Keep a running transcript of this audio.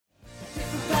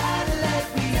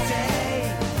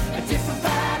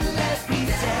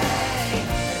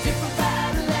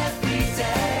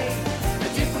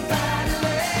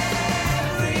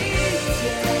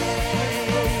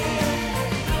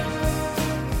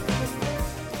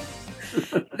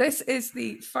This is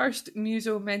the first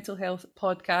Muso Mental Health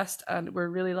podcast, and we're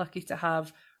really lucky to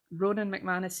have Ronan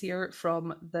MacManus here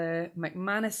from the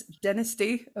MacManus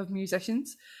dynasty of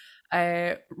musicians.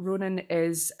 Ronan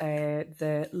is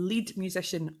the lead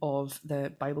musician of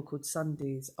the Bible Code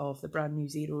Sundays, of the Brand New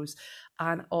Zeros,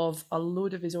 and of a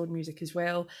load of his own music as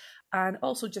well, and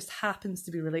also just happens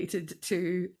to be related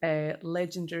to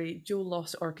legendary Joe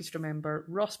Loss Orchestra member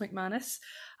Ross MacManus,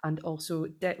 and also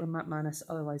Declan MacManus,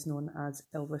 otherwise known as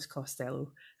Elvis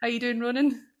Costello. How you doing,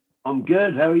 Ronan? I'm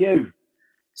good. How are you?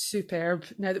 Superb.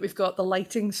 Now that we've got the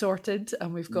lighting sorted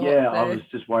and we've got I was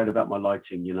just worried about my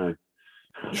lighting, the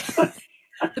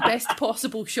best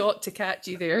possible shot to catch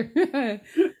you there.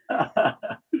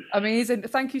 Amazing.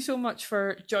 Thank you so much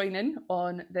for joining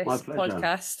on this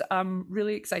podcast. I'm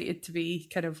really excited to be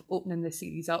kind of opening this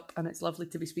series up, and it's lovely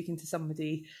to be speaking to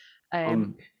somebody.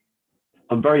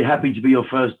 I'm very happy to be your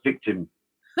first victim.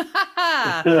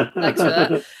 Thanks for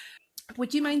that.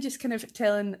 Would you mind just kind of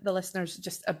telling the listeners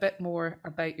just a bit more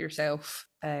about yourself,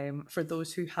 for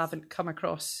those who haven't come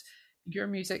across your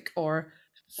music, or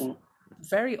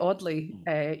very oddly,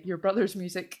 your brother's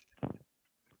music?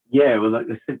 Yeah, well,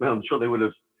 I'm sure they would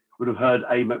have heard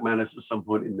a MacManus at some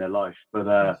point in their life.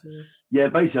 But yeah,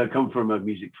 basically, I come from a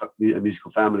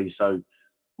musical family. So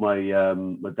my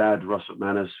dad, Ross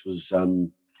MacManus,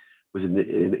 was in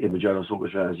the Joe Loss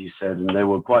Orchestra, as you said, and they're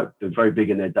very big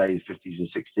in their day, 50s and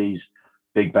 60s,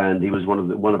 big band. He was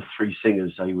one of three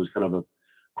singers, so he was kind of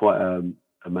quite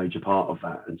a major part of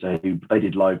that. And so they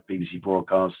did live BBC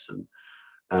broadcasts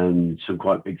and some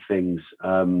quite big things,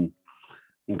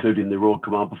 including the Royal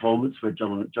Command performance where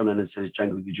John Lennon says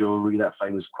 "Jangle Your Jewelry," that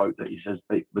famous quote that he says,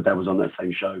 but that was on that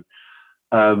same show.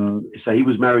 So he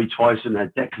was married twice and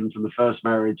had Declan from the first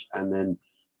marriage, and then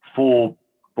 4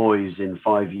 boys in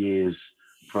 5 years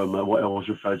from what I was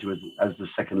referred to as the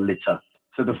second litter.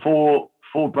 So the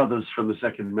four brothers from the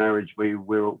second marriage, we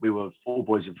were 4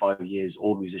 boys in 5 years,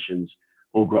 all musicians,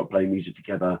 all grew up playing music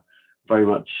together, very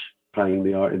much playing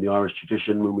in the Irish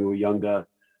tradition when we were younger,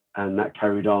 and that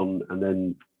carried on. And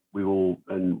then we were all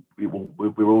in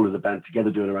the band together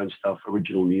doing our own stuff,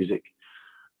 original music,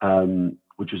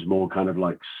 which was more kind of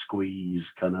like Squeeze,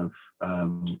 kind of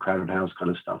Crowded House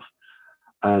kind of stuff.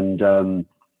 And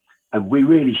we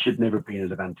really should never have been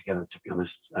in a band together, to be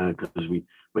honest, because we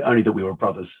only that we were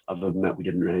brothers. Other than that, we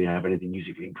didn't really have anything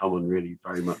musically in common, really,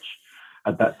 very much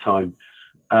at that time.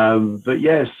 But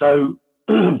yeah, so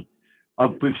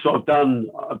I've done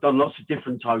lots of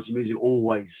different types of music,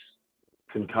 always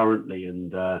concurrently,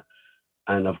 and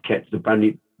I've kept the brand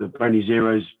new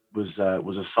Zeros was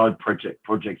a side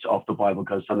project off the Bible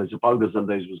Code Sundays. The Bible Code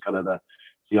Sundays was kind of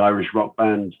the Irish rock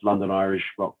band, London Irish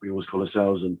rock, we always call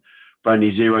ourselves, and Brand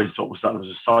New Zeros sort of started as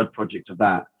a side project of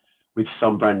that, with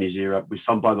some Brand New Zero, with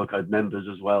some Bible Code members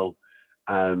as well,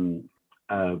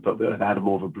 but they had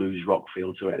more of a blues rock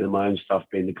feel to it, and my own stuff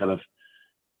being the kind of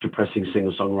depressing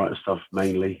singer-songwriter stuff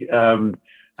mainly, and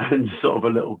sort of a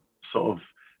little sort of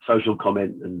social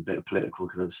comment and a bit of political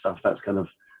kind of stuff. That's kind of,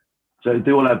 so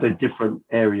they all have their different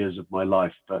areas of my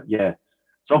life, but yeah,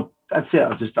 so that's it.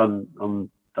 I've just done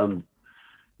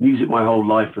music my whole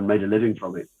life and made a living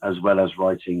from it, as well as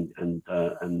writing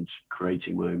and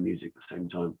creating my own music at the same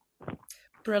time.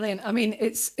 Brilliant. I mean,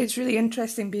 it's really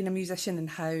interesting being a musician and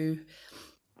how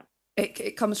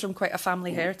it comes from quite a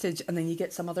family heritage, and then you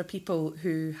get some other people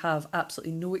who have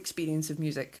absolutely no experience of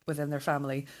music within their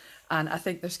family. And I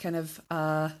think there's kind of,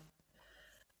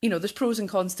 there's pros and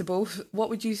cons to both. What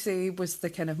would you say was the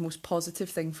kind of most positive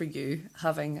thing for you,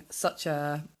 having such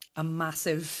a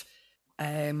massive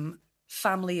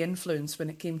family influence when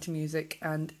it came to music?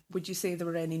 And would you say there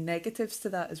were any negatives to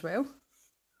that as well?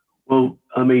 Well,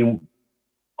 I mean,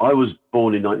 I was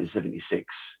born in 1976.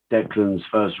 Declan's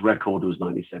first record was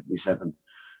 1977.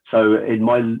 So in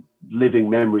my living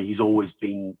memory, he's always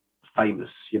been famous.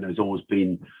 He's always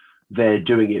been there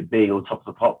doing it, being on Top of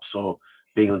the Pops or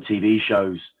being on TV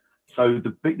shows. So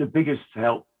the biggest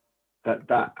help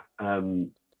that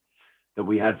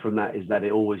we had from that is that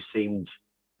it always seemed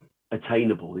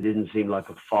attainable. It didn't seem like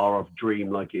a far off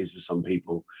dream like it is for some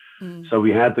people. So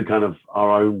we had the kind of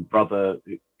our own brother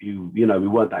who, we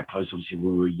weren't that close obviously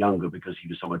when we were younger, because he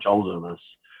was so much older than us.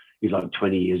 He's like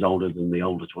 20 years older than the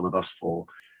oldest one of us 4.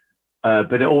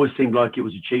 But it always seemed like it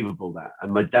was achievable, that.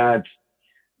 And my dad,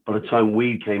 by the time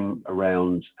we came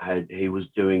around, he was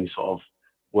doing sort of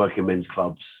working men's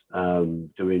clubs,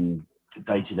 doing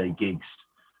day-to-day gigs,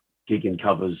 gigging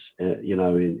covers,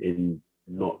 in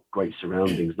not great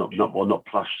surroundings, not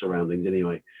plush surroundings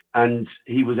anyway. And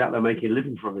he was out there making a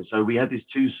living from it. So we had these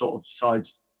two sort of sides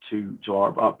to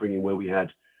our upbringing, where we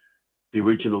had the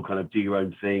original kind of do your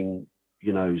own thing,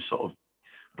 sort of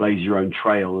blaze your own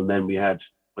trail. And then we had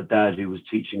my dad who was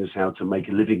teaching us how to make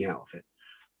a living out of it.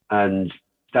 And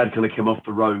dad kind of came off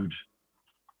the road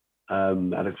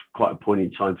at quite a point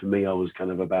in time for me. I was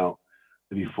kind of about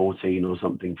maybe 14 or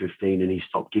something, 15, and he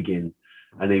stopped gigging,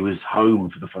 and he was home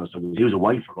for the first time. He was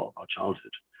away for a lot of our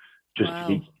childhood, just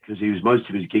because most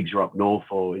of his gigs were up north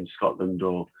or in Scotland,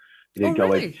 or he did go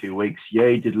away for 2 weeks. Yeah,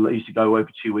 he did. He used to go away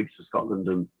for 2 weeks to Scotland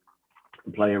and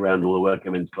play around all the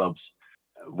working men's clubs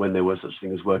when there were such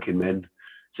things as working men.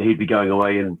 So he'd be going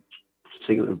away and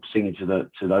singing to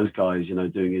those guys, you know,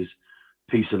 doing his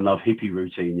peace and love hippie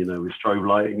routine, you know, with strobe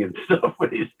lighting and stuff,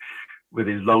 with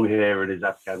his long hair and his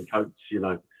Afghan coats, you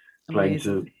know, playing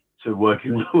to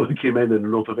working men in the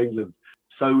north of England.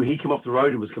 So he came off the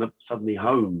road and was kind of suddenly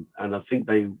home, and I think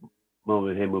Mum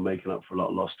and him were making up for a lot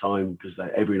of lost time, because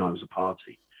every night was a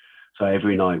party. So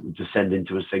every night we'd descend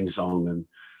into a sing song,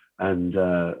 and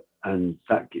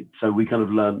that. So we kind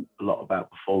of learned a lot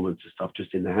about performance and stuff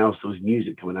just in the house. There was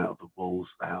music coming out of the walls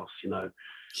of the house, you know,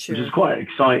 which was quite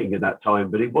exciting at that time.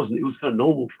 But it wasn't. It was kind of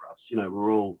normal for us, you know. We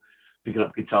were all picking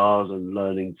up guitars and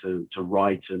learning to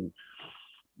write and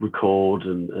record,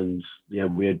 and yeah,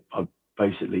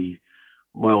 basically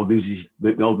my old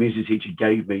music teacher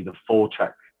gave me the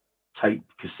 4-track tape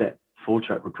cassette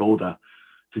 4-track recorder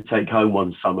to take home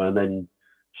one summer, and then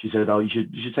she said, "Oh, you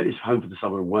should take this home for the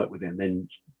summer and work with it." And then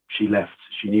she left.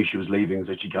 She knew she was leaving,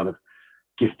 so she kind of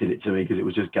gifted it to me, because it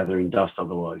was just gathering dust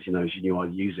otherwise. You know, she knew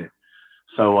I'd use it.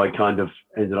 So I kind of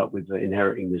ended up with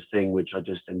inheriting this thing, which I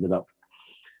just ended up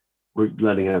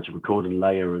learning how to record and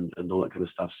layer and all that kind of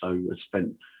stuff. So I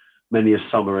spent many a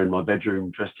summer in my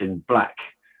bedroom dressed in black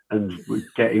and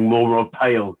getting more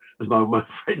pale as my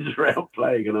friends were out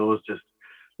playing, and I was just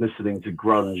listening to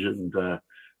grunge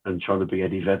and trying to be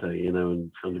Eddie Vedder, you know,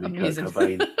 and trying to be Kurt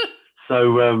Cobain.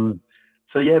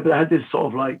 So yeah, but I had this sort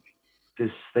of like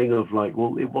this thing of like,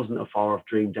 well, it wasn't a far off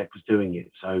dream. Dec was doing it,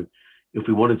 so if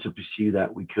we wanted to pursue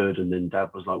that, we could. And then Dad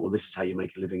was like, well, this is how you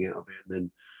make a living out of it. And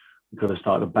then we kind of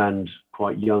started a band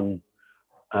quite young.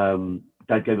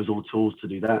 Dad gave us all the tools to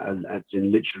do that, and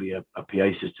in literally a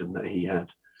PA system that he had.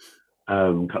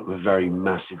 A couple of very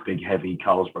massive, big, heavy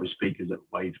Carlsberg speakers that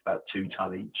weighed about 2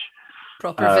 ton each.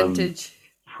 Proper vintage.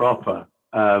 Proper.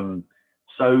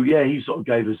 So yeah, he sort of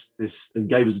gave us this and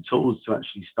gave us the tools to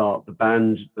actually start the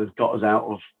band that got us out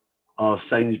of our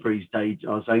Sainsbury's kind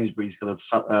of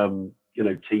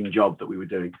team job that we were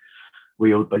doing.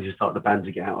 We all basically started the band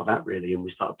to get out of that, really, and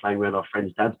we started playing around our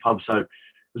friend's dad's pub. So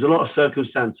there's a lot of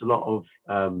circumstance, a lot of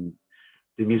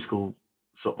the musical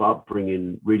sort of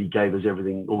upbringing really gave us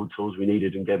everything, all the tools we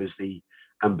needed, and gave us the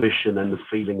ambition and the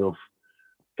feeling of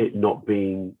it not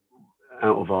being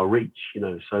out of our reach, you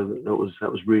know. So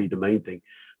that was really the main thing.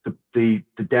 The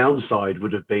downside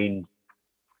would have been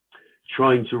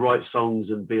trying to write songs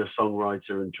and be a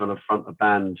songwriter and trying to front a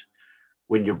band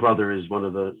when your brother is one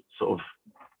of the sort of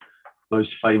most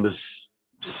famous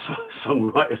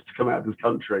songwriters to come out of this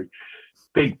country.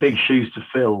 Big shoes to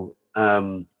fill,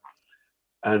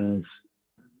 and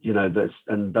you know,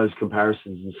 those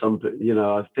comparisons, and some, you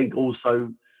know, I think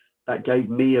also that gave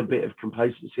me a bit of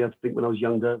complacency. I think when I was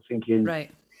younger, thinking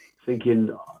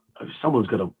someone's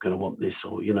gonna want this,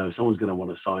 or you know, someone's gonna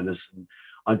want to sign us. And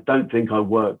I don't think I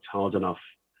worked hard enough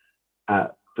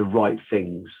at the right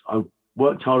things. I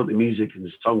worked hard at the music and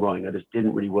the songwriting. I just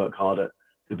didn't really work hard at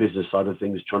the business side of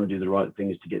things, trying to do the right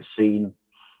things to get seen.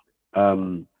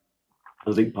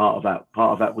 I think part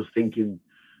of that was thinking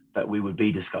that we would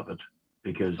be discovered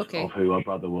because of who our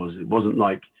brother was. It wasn't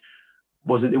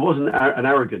an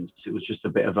arrogance. It was just a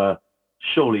bit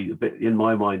in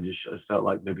my mind. It felt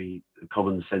like maybe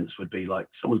common sense would be like,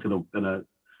 someone's gonna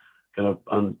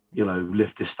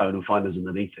lift this stone and find us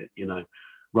underneath it, you know,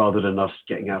 rather than us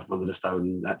getting out from under the stone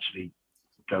and actually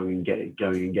going and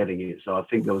getting it. So I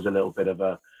think there was a little bit of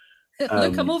a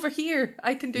look, I'm over here,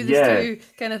 I can do this too,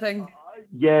 kind of thing. I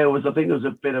think there was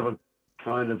a bit of a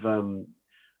kind of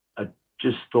I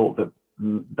just thought that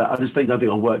I don't think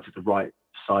I worked at the right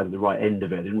side of the right end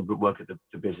of it. I didn't work at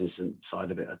the business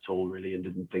side of it at all, really, and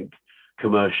didn't think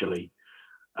commercially.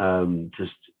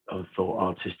 Just I thought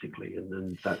artistically, and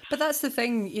then But that's the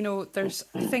thing, you know. There's,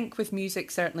 I think, with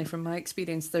music, certainly from my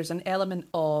experience, there's an element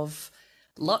of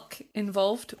luck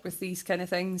involved with these kind of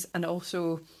things, and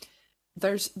also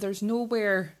there's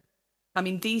nowhere. I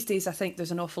mean, these days, I think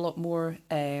there's an awful lot more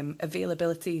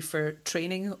availability for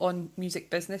training on music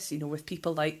business, you know, with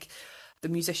people like the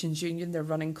Musicians Union. They're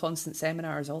running constant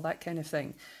seminars, all that kind of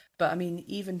thing. But I mean,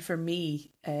 even for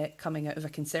me, coming out of a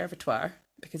conservatoire,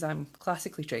 because I'm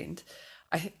classically trained,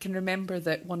 I can remember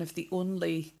that one of the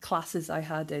only classes I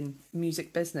had in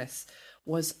music business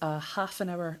was a half an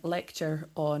hour lecture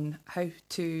on how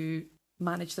to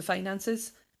manage the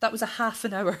finances. That was a half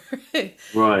an hour.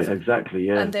 Right, exactly,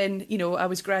 yeah. And then, I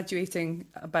was graduating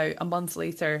about a month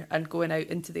later and going out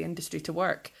into the industry to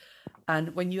work.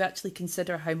 And when you actually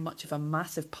consider how much of a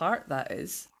massive part that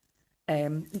is,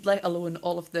 let alone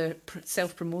all of the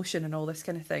self promotion and all this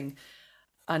kind of thing.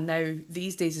 And now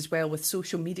these days as well, with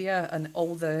social media and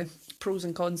all the pros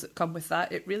and cons that come with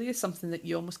that, it really is something that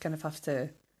you almost kind of have to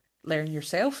learn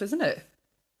yourself, isn't it?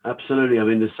 Absolutely. I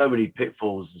mean, there's so many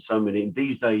pitfalls and so many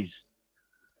these days.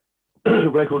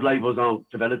 Record labels aren't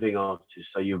developing artists,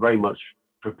 so you're very much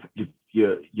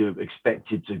you're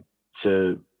expected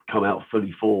to come out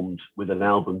fully formed with an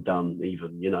album done,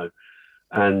 even,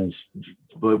 and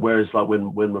whereas like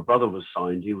when my brother was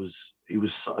signed, he was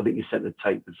I think he sent a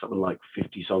tape with something like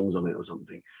 50 songs on it or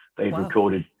something. They'd Wow.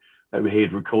 recorded, he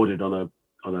had recorded on a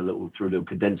little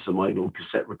condenser mic, little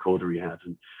cassette recorder he had,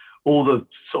 and all the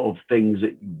sort of things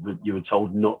that you were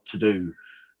told not to do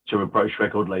to approach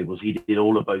record labels. He did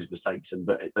all of those mistakes,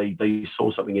 but they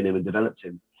saw something in him and developed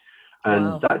him.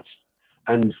 And Wow.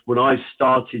 and when I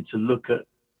started to look at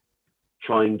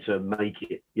trying to make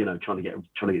it, trying to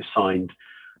get signed,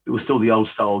 it was still the old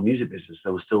style music business.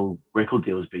 There were still record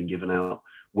deals being given out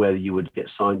where you would get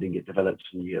signed and get developed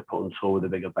and you get put on tour with a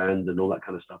bigger band and all that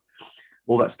kind of stuff.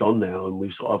 All that's gone now, and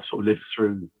I've sort of lived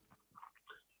through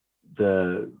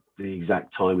the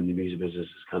exact time when the music business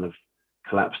has kind of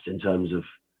collapsed in terms of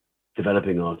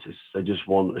developing artists. They just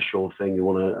want a sure thing. They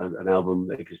want an album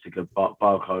they can stick a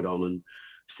barcode on and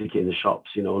stick it in the shops,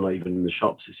 not even in the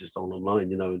shops. It's just all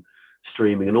online, and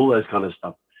streaming and all those kind of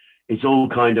stuff. It's all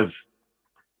kind of,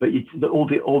 but all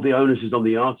the onus is on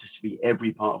the artist to be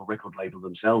every part of a record label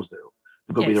themselves now.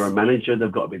 They've got to be their own manager.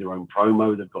 They've got to be their own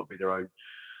promo. They've got to be their own,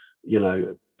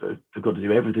 they've got to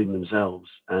do everything themselves.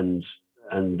 And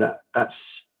that's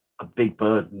a big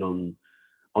burden on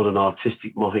an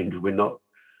artistic mind. We're not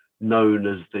known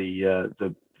as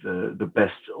the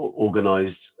best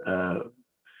organized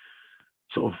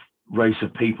sort of race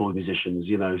of people, musicians,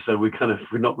 so we're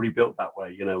not really built that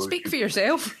way, Speak for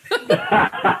yourself.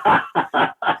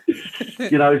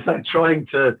 It's like trying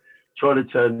to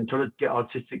get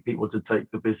artistic people to take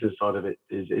the business side of it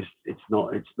it's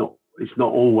not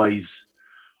always.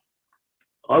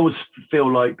 I always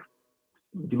feel like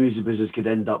the music business could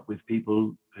end up with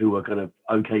people who are kind of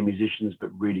okay musicians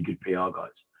but really good PR guys.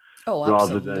 Oh,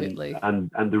 absolutely. Rather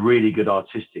than and the really good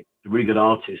artists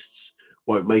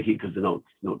won't make it because they're not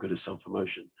good at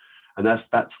self-promotion. And that's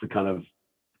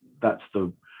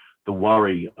the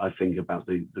worry, I think, about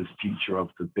the future of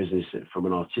the business from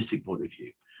an artistic point of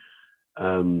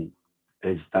view.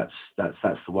 Is that's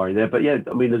the worry there. But yeah,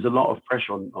 I mean, there's a lot of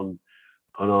pressure on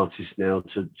artists now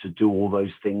to do all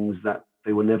those things that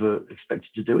they were never expected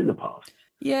to do in the past.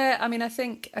 Yeah, I mean, I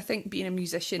think being a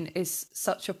musician is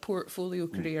such a portfolio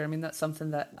career. I mean, that's something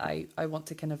that I want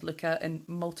to kind of look at in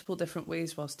multiple different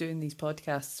ways whilst doing these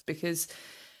podcasts, because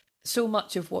so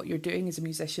much of what you're doing as a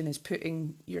musician is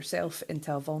putting yourself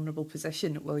into a vulnerable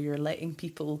position where you're letting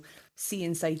people see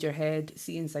inside your head,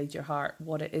 see inside your heart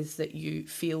what it is that you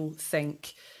feel,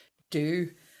 think,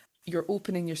 do. You're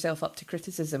opening yourself up to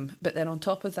criticism. But then on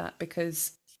top of that,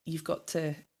 because you've got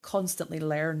to constantly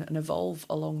learn and evolve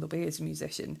along the way as a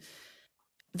musician,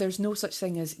 there's no such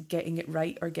thing as getting it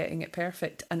right or getting it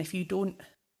perfect. And if you don't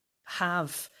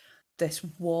have this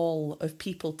wall of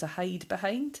people to hide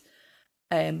behind,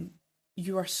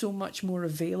 you are so much more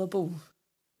available.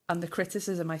 And the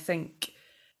criticism, I think,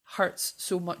 hurts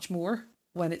so much more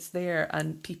when it's there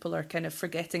and people are kind of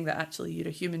forgetting that actually you're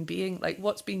a human being. Like,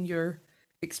 what's been your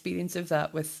experience of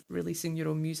that with releasing your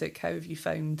own music? How have you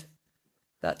found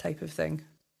that type of thing?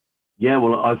 Yeah,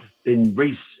 well, in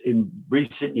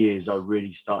recent years, I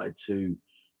really started to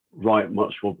write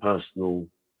much more personal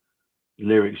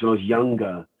lyrics. When I was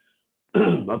younger,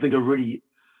 I think I really,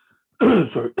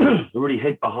 sorry, I really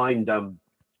hid behind. I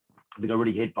think I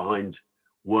really hid behind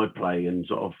wordplay and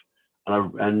sort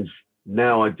of, and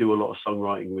now I do a lot of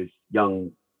songwriting with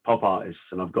young pop artists,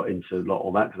 and I've got into a lot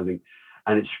of that kind of thing,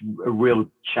 and it's a real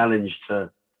challenge to.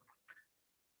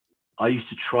 I used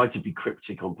to try to be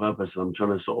cryptic on purpose, and I'm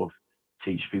trying to sort of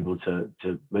teach people to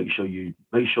make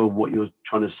sure what you're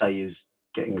trying to say is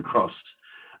getting across.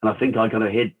 And I think I kind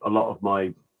of hid a lot of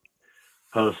my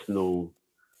personal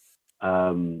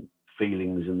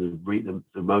feelings and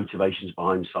the motivations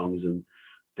behind songs and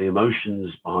the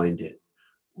emotions behind it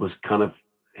was kind of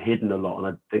hidden a lot. And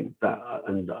I think that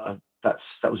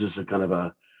that was just a kind of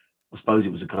I suppose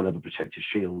it was a kind of a protective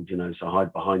shield, so I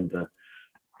hide behind the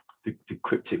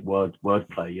cryptic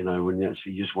wordplay, when you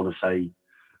actually just want to say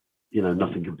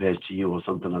nothing compares to you or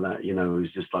something like that. It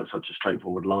was just like such a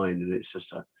straightforward line, and it's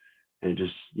just and it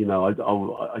just, I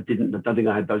don't think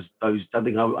I had don't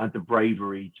think I had the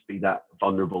bravery to be that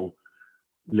vulnerable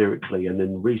lyrically. And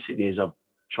then recent years, I've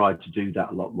tried to do that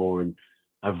a lot more, and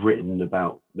I've written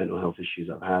about mental health issues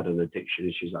I've had and addiction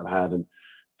issues I've had and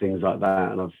things like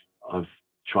that. And I've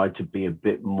tried to be a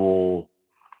bit more,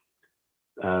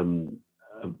 a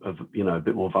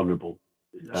bit more vulnerable.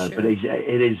 Sure. But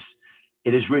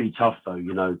it is really tough though,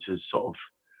 to sort of,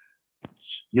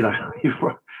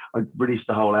 I released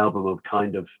a whole album of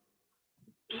kind of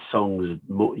songs,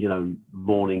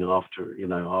 mourning after,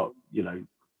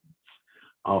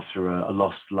 after a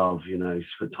lost love,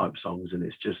 type songs, and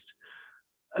it's just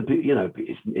a bit,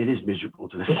 it is miserable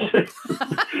to listen to,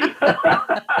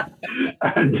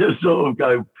 and just sort of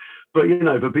go, but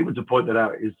for people to point that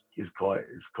out is quite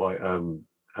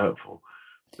hurtful.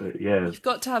 But yeah, you've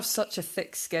got to have such a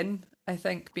thick skin, I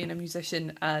think, being a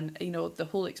musician, and the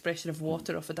whole expression of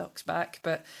water off a duck's back.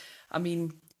 But I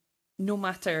mean, no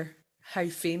matter how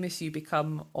famous you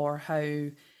become or how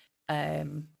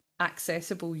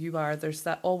accessible you are, there's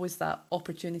always that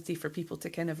opportunity for people to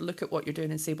kind of look at what you're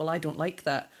doing and say, well, I don't like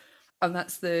that. And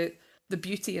that's the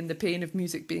beauty and the pain of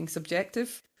music being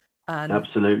subjective. And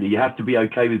absolutely, you have to be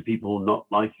okay with people not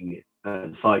liking it.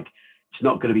 It's like, it's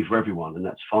not going to be for everyone, and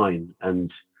that's fine. And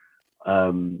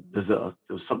there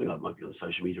was something like, might be on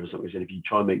social media or something, said if you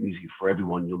try and make music for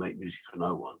everyone, you'll make music for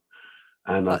no one.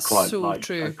 And that's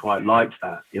true. I quite liked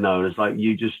that, it's like,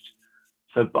 you just,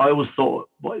 so I always thought,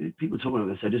 what people talk about,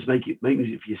 they say, just make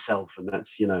music for yourself. And that's,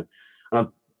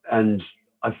 and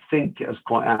I think it was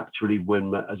quite actually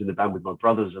when, as in the band with my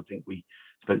brothers, I think we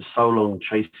spent so long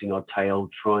chasing our tail,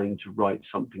 trying to write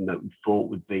something that we thought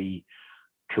would be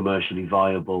commercially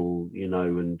viable,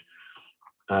 and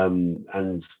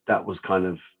that was kind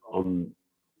of on,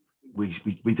 we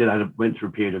went through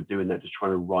a period of doing that, just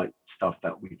trying to write stuff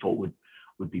that we thought would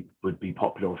be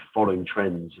popular, or following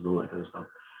trends and all that kind of stuff,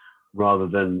 rather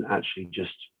than actually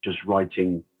just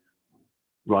writing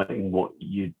what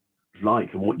you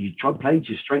like and what you try playing to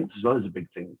your strengths as well is a big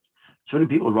thing. So many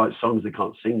people write songs they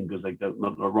can't sing because they're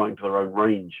not writing for their own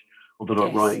range, or they're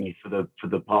not writing for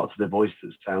the parts of their voice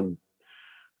that sound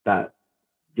that,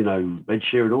 Ed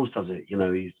Sheeran always does it.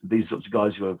 These sorts of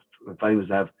guys who are famous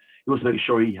he wants to make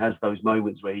sure he has those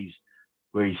moments where he's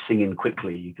singing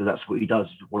quickly, because that's what he does.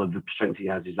 One of the strengths he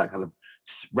has is that kind of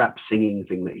rap singing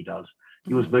thing that he does.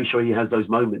 He wants to make sure he has those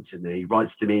moments in there. He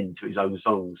writes them into his own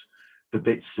songs, the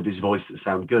bits of his voice that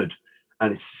sound good.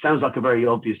 And it sounds like a very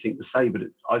obvious thing to say, but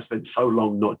I spent so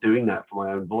long not doing that for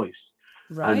my own voice.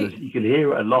 Right. And you can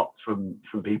hear it a lot from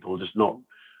people just not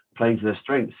playing to their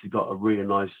strengths. They've got a really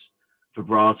nice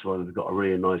vibrato, and they've got a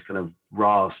really nice kind of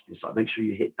rasp. It's like, make sure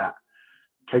you hit that.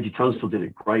 Katie Tunstall did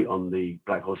it great on the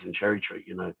Black Horse and Cherry Tree,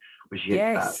 where she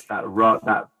hits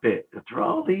that bit after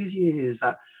all these years.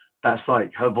 That's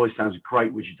like, her voice sounds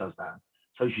great when she does that.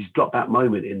 So she's got that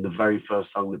moment in the very first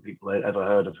song that people had ever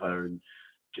heard of her, and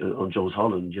on Jules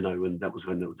Holland, and that was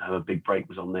when her big break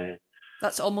was on there.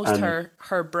 That's almost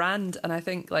her brand, and I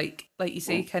think like you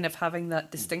say, kind of having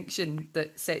that distinction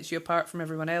that sets you apart from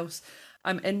everyone else.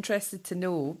 I'm interested to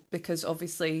know, because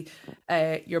obviously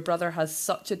your brother has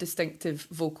such a distinctive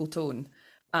vocal tone,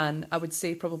 and I would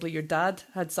say probably your dad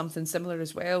had something similar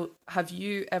as well. Have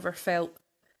you ever felt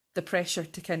the pressure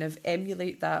to kind of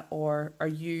emulate that, or are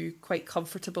you quite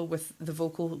comfortable with the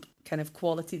vocal kind of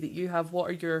quality that you have? What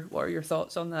are your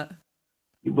thoughts on that?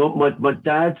 Well, my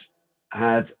dad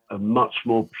had a much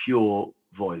more pure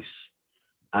voice.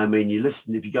 I mean,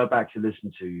 if you go back to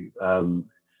listen to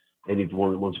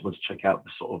anyone who wants to check out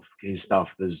the sort of his stuff,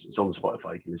 it's on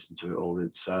Spotify, you can listen to it all.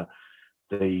 It's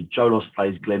the Joe Loss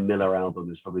Plays Glenn Miller album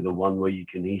is probably the one where he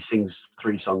sings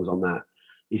 3 songs on that.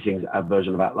 He sings a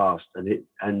version of At Last,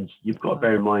 and you've got to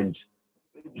bear in mind,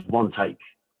 one take.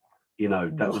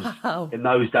 That was in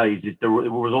those days. It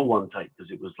was all one take,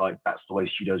 because it was like, that's the way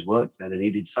studios worked then. And he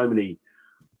did so many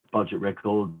budget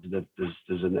records. There's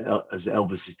as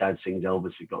Elvis's dad sings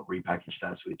Elvis, it got repackaged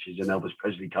as, which is an Elvis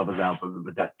Presley covers album that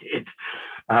my dad did.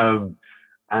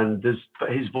 But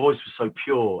his voice was so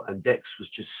pure, and Dex was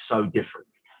just so different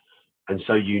and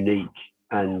so unique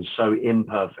and so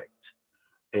imperfect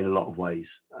in a lot of ways.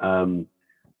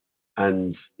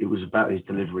 And it was about his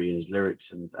delivery and his lyrics,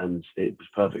 and it was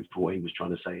perfect for what he was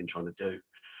trying to say and trying to do.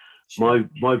 Sure.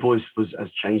 My voice has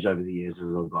changed over the years as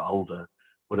I got older.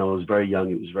 When I was very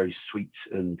young, it was very sweet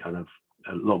and kind of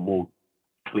a lot more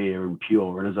clear and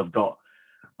pure. And as I've got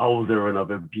older and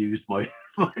I've abused my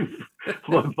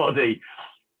body,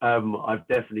 I've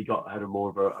definitely had a more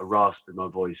of a rasp in my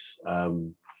voice.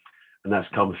 and that's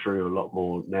come through a lot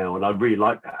more now. And I really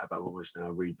like that about my voice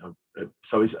now.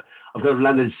 So I've kind of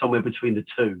landed somewhere between the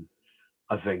two,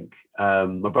 I think.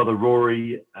 My brother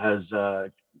Rory has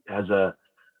a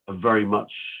very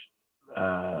much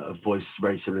a voice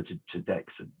very similar to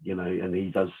Dex, you know, and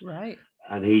he does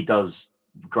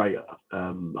great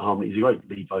harmony. He's a great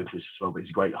lead vocalist as well, but he's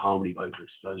a great harmony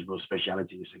vocalist. So there's a real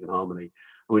speciality in singing harmony.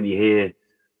 And when you hear,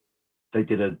 they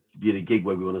did a gig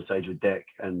where we were on a stage with Deck,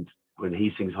 and when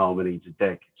he sings harmony to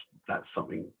Deck, that's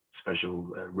something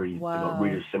special. Really, they've got a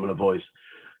really similar voice.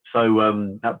 So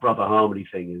that brother harmony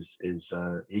thing is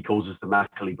he calls us the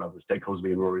Macaulay brothers. Deck calls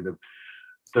me and Rory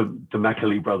the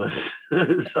Macaulay brothers.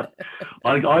 So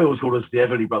I always call us the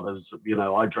Everly brothers. You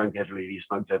know, I drank heavily, he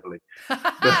smoked heavily.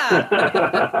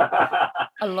 I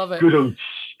love it. Good.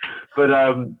 But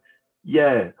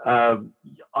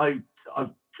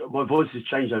my voice has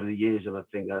changed over the years, and I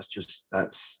think that's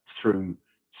through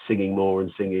singing more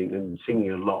and singing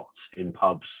a lot in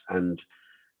pubs and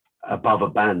above a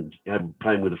band. You know,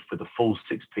 playing with a full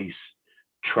 6-piece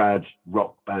trad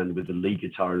rock band with a lead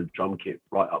guitar and a drum kit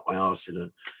right up my arse in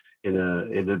a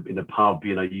pub.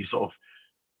 You know, you sort of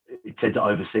tend to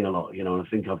oversing a lot. You know, and I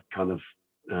think I've kind of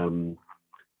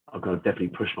definitely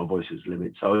pushed my voice's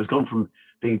limit. So it's gone from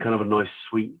being kind of a nice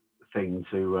sweet thing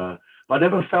to but I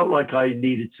never felt like I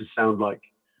needed to sound like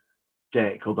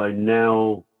Deck, although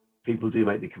now people do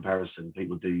make the comparison.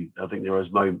 People do. I think there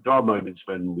are moments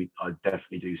when I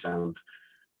definitely do sound.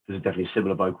 There's definitely a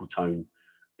similar vocal tone,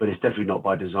 but it's definitely not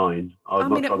by design. I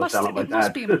mean, it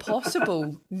must be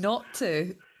impossible not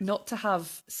to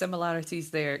have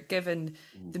similarities there, given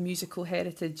the musical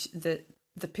heritage that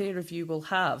the pair of you will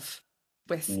have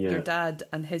with your dad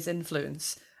and his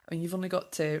influence. I mean, you've only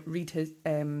got to read his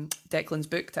Declan's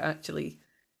book to actually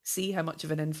see how much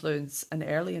of an influence, an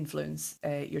early influence,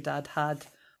 your dad had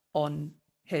on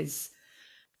his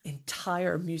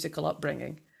entire musical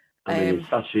upbringing. I mean, it's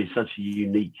such a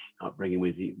unique upbringing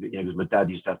with you know, because my dad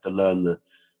used to have to learn the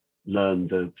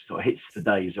sort of hits of the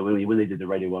day. So when they did the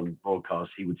Radio 1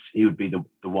 broadcast, he would be the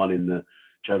one in the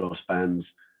Joe Ross bands,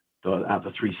 out of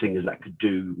the 3 singers that could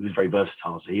do. He was very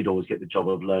versatile, so he'd always get the job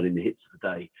of learning the hits of the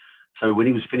day. So when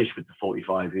he was finished with the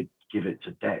 45, he'd give it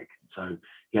to Deck. So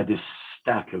he had this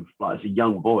stack of, like, as a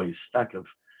young boy, such a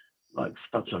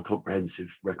comprehensive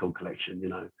record collection, you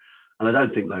know. And I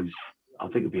think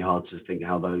it'd be hard to think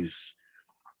how those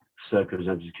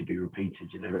circumstances could be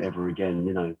repeated, you know, ever again,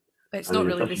 you know. It's not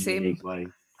really the same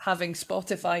having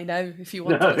Spotify now. If you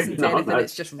want to listen to anything,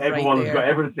 it's just everyone's right there. got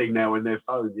everything now in their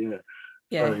phone, yeah.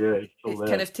 Yeah, it's it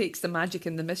kind of takes the magic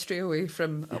and the mystery away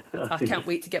from, I can't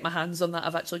wait to get my hands on that.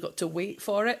 I've actually got to wait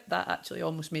for it. That actually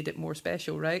almost made it more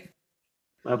special, right?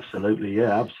 Absolutely,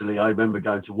 yeah, absolutely. I remember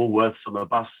going to Woolworths on a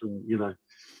bus, and you know,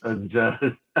 and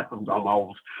I'm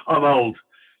old,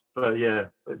 but yeah,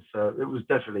 it was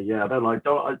definitely, yeah. I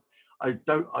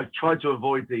tried to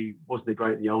avoid wasn't it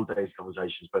great in the old days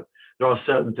conversations, but there are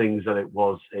certain things that it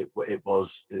was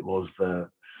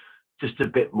just a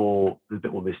bit more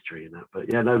mystery in that.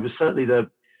 But yeah, no, but certainly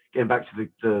getting back to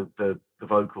the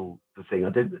vocal thing. I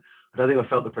don't think I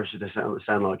felt the pressure to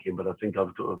sound like him, but I think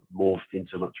I've got morphed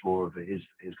into much more of his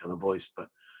kind of voice. But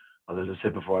as I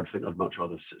said before, I think I'd much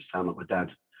rather sound like my dad.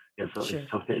 Yeah, so sure.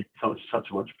 It's such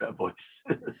a much better voice.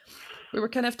 We were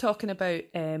kind of talking about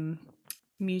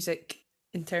music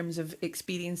in terms of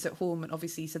experience at home, and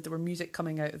obviously you said there were music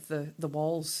coming out of the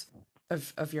walls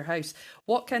of your house.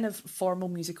 What kind of formal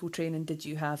musical training did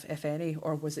you have, if any,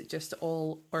 or was it just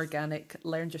all organic,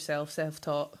 learned yourself,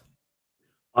 self-taught?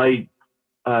 Well,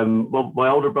 my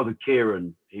older brother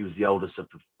Kieran, he was the oldest of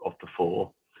the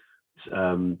 4. He's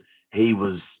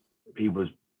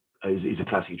a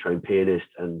classically trained pianist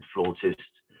and flautist,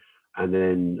 and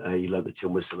then he learned the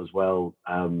tin whistle as well.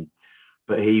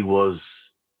 But he was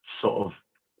sort of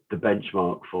the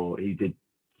benchmark he did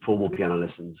formal piano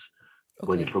lessons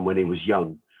from when he was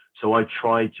young. So I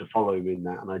tried to follow him in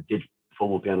that, and I did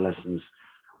formal piano lessons,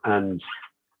 and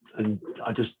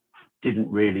I just didn't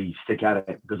really stick at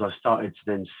it, because I started to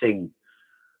then sing,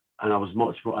 and I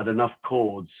had enough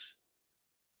chords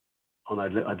on I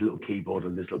had a little keyboard,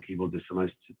 and this little keyboard, and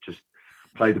I just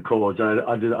play the chords. I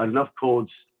had enough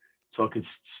chords so I could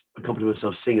accompany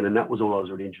myself singing, and that was all I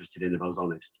was really interested in, if I was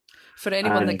honest. For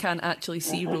anyone that can't actually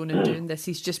see Ronan doing this,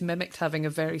 he's just mimicked having a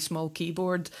very small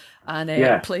keyboard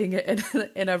and playing it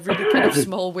in a really kind of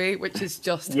small way, which is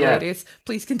just hilarious.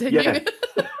 Please continue. Yeah.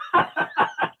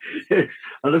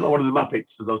 I look like one of the Muppets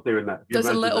as I was doing that. There's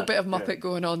a little bit of Muppet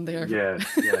going on there. Yeah.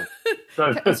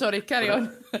 So sorry, carry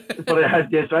on. But I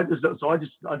just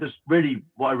really,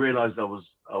 what I realised, I was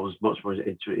much more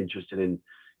interested in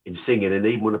singing, and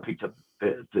even when I picked up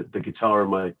the guitar in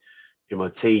in my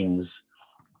teens,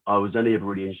 I was only ever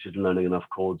really interested in learning enough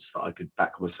chords that I could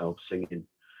back myself singing.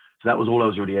 So that was all I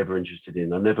was really ever interested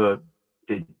in. I never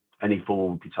did any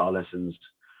formal guitar lessons.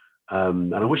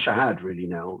 And I wish I had really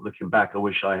now. Looking back, I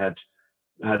wish I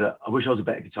wish I was a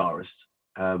better guitarist.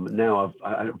 Now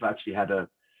I've actually had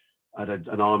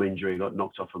an arm injury, got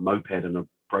knocked off a moped and I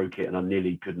broke it and I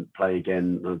nearly couldn't play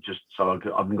again. I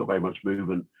haven't got very much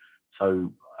movement.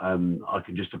 So I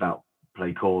can just about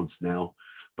play chords now.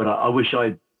 But I wish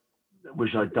I'd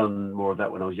done more of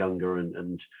that when I was younger,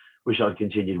 and wish I'd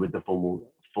continued with the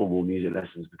formal music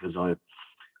lessons, because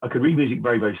I could read music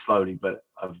very, very slowly, but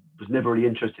I was never really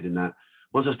interested in that.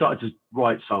 Once I started to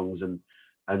write songs and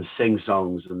sing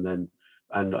songs, and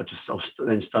I was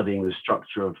then studying the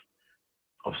structure of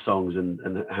songs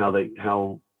and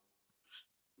how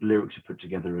lyrics are put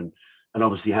together, and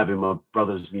obviously having my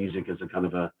brother's music as a kind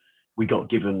of we got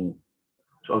given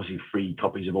obviously free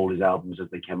copies of all his albums as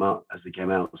they came out.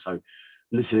 So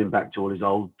listening back to all his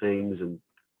old things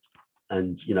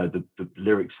and you know the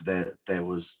lyrics there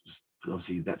was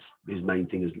obviously that's his main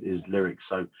thing is lyrics.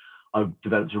 So I've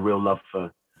developed a real love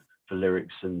for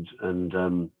lyrics and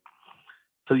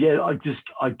so yeah,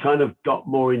 I kind of got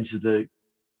more into the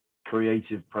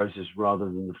creative process rather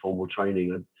than the formal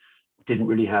training. I didn't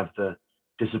really have the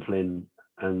discipline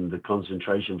and the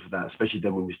concentration for that, especially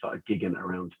then when we started gigging at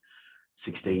around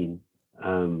 16.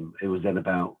 It was then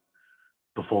about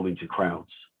performing to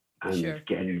crowds and Sure.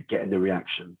 getting the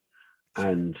reaction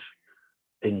and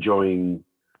enjoying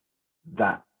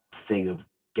that thing of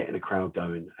getting a crowd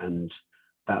going, and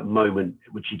that moment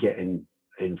which you get in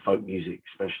folk music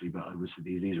especially, but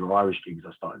obviously these were Irish gigs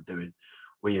I started doing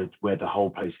where the whole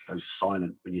place goes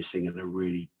silent when you're singing a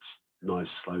really nice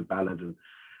slow ballad,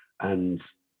 and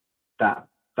that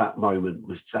moment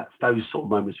was those sort of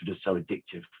moments were just so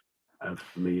addictive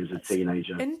for me as a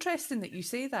teenager. Interesting that you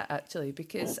say that, actually,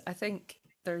 because I think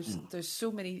there's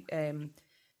so many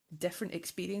different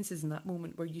experiences in that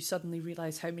moment where you suddenly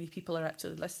realize how many people are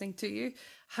actually listening to you.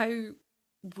 How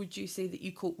would you say that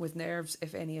you cope with nerves,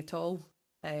 if any at all?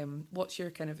 What's your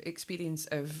kind of experience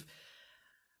of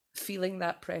feeling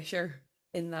that pressure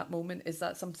in that moment? Is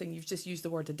that something, you've just used the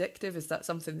word addictive, is that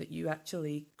something that you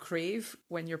actually crave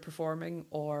when you're performing,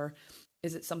 or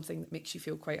is it something that makes you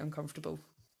feel quite uncomfortable?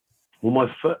 Well,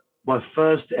 my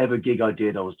first ever gig I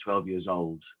did, I was 12 years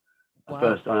old.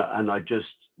 Wow. And I just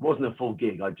wasn't a full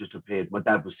gig. I just appeared. My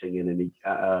dad was singing, and he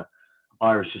at a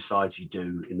Irish Society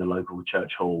do in the local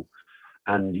church hall,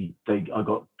 and I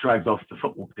got dragged off the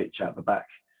football pitch out the back.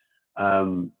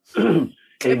 Come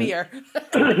here.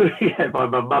 Yeah, my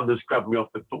mum just grabbed me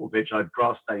off the football pitch. I had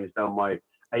grass stains down my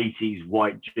 80s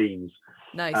white jeans.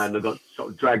 Nice. And I got sort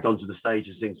of dragged onto the stage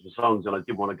to sing some songs, and I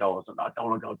didn't want to go. I was like, I don't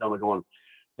want to go on.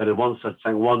 Then once I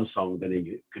sang one song, then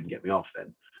he couldn't get me off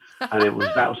then. And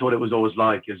that was what it was always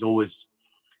like. It was always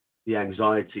the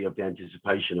anxiety of the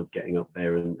anticipation of getting up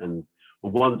there. And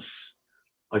once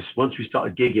we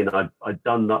started gigging, I'd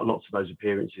done lots of those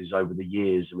appearances over the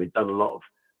years, and we'd done a lot of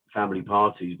family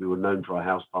parties. We were known for our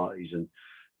house parties, and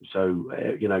so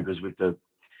you know, because with the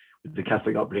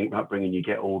Catholic upbringing, you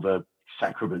get all the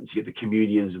sacraments, you get the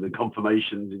communions and the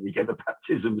confirmations, and you get the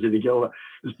baptisms, and you get all that.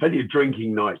 There's plenty of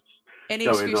drinking nights. Any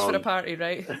excuse for a party,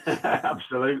 right?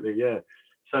 Absolutely, yeah.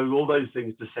 So all those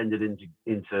things descended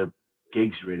into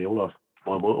gigs, really. All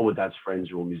my dad's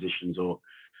friends were all musicians or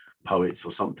poets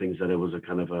or something. So there was a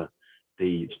kind of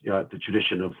the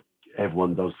tradition of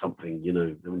everyone does something, you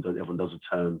know, everyone does a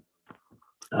turn.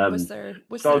 Was there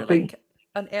like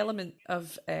an element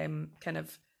of kind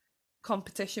of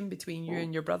competition between you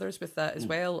and your brothers with that as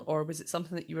well, or was it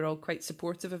something that you were all quite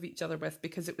supportive of each other with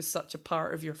because it was such a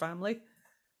part of your family?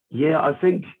 Yeah, I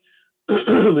think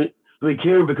I mean,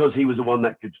 Kieran, because he was the one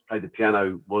that could play the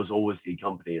piano, was always the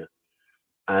accompanier.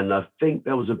 And I think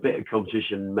there was a bit of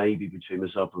competition maybe between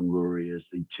myself and Rory as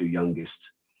the two youngest.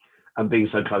 And being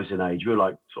so close in age, we were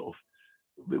like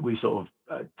we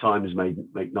at times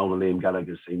make Noel and Liam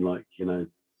Gallagher seem like, you know,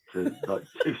 like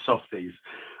two softies.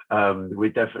 We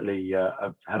definitely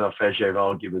had our fair share of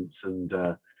arguments and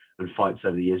fights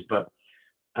over the years.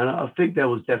 And I think there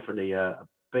was definitely a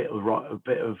bit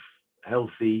of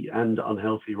healthy and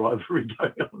unhealthy rivalry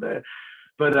going on there.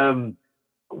 But I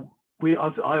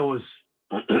always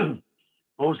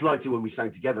always liked it when we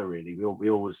sang together. Really, we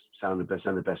always sound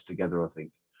the best together, I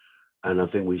think. And I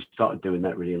think we started doing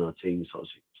that really in our teens, sort of,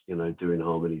 you know, doing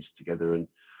harmonies together, and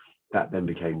that then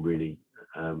became really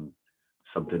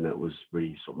something that was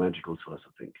really sort of magical to us,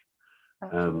 I think.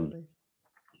 Absolutely.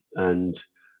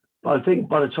 But I think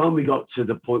by the time we got to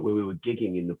the point where we were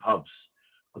gigging in the pubs,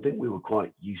 I think we were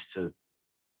quite used to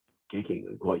gigging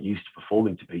and quite used to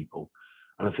performing to people.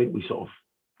 And I think we sort of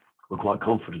were quite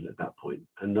confident at that point.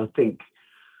 And I think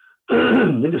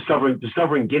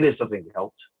discovering Guinness, I think,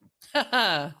 helped.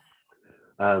 So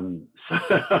I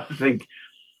think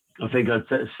I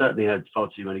certainly had far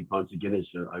too many pints of Guinness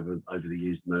over the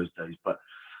years in those days. But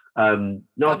no,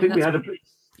 I think we had a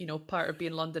part of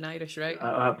being London Irish, right?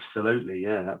 Absolutely,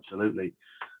 yeah, absolutely.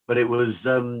 But it was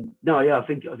I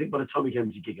think by the time we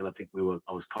came to gigging, I think I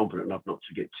was confident enough not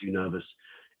to get too nervous.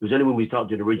 It was only when we started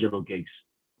doing original gigs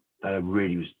that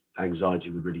anxiety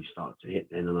would really start to hit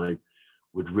then, and I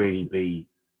would really be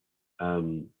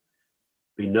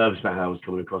nervous about how I was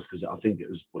coming across, because I think it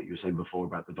was what you were saying before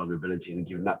about the vulnerability and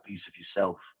giving that piece of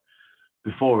yourself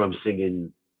before I'm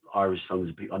singing Irish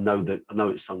songs. I know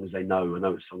it's songs they know. I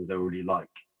know it's songs they really like.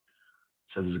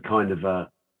 So there's a kind of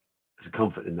there's a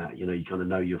comfort in that. You kind of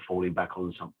know you're falling back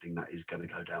on something that is going to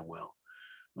go down well.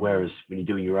 Whereas when you're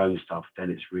doing your own stuff,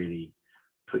 then it's really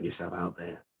putting yourself out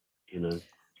there.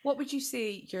 What would you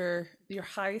say your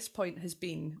highest point has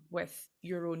been with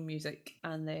your own music,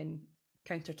 and then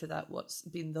counter to that, what's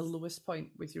been the lowest point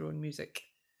with your own music?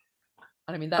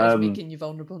 And I mean, that is making you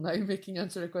vulnerable now, making you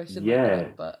answer a question like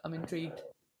that, but I'm intrigued.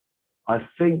 I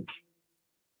think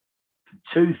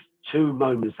two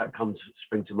moments that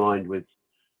spring to mind with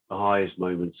the highest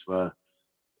moments were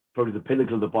probably the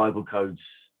pinnacle of the Bible codes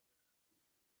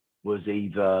was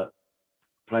either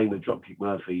playing with Dropkick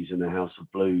Murphys in the House of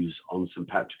Blues on St.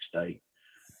 Patrick's Day.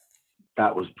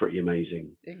 That was pretty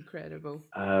amazing. Incredible.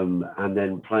 And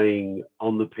then playing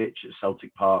on the pitch at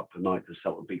Celtic Park the night that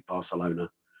Celtic beat Barcelona.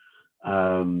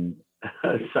 So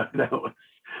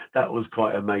that was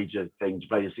quite a major thing, to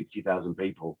play to 60,000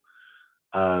 people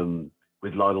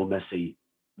with Lionel Messi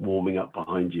warming up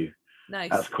behind you. Nice.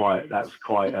 That's quite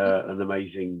an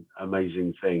amazing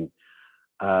thing.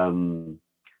 But on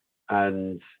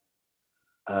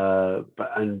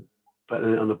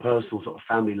the personal sort of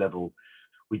family level,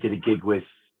 we did a gig with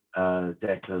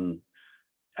Declan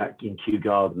in Kew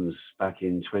Gardens back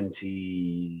in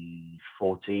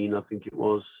 2014, I think it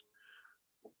was.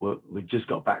 We just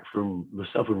got back from,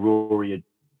 myself and Rory had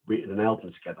written an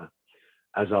album together.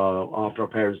 After our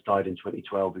parents died in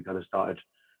 2012, we kind of started.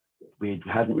 We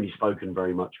hadn't really spoken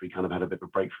very much. We kind of had a bit of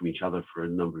a break from each other for a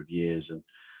number of years,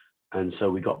 and so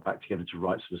we got back together to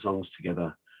write some songs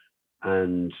together,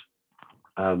 and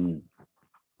that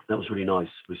was really nice.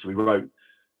 So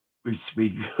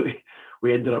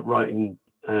we ended up writing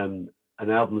an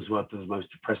album's worth of the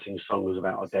most depressing songs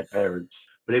about our dead parents.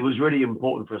 But it was really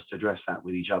important for us to address that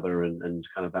with each other, and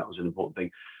kind of that was an important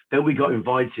thing. Then we got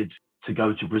invited to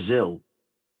go to Brazil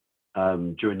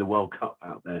during the World Cup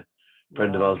out there. A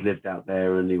friend of ours lived out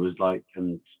there, and he was like,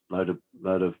 and load of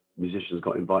musicians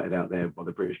got invited out there by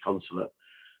the British consulate,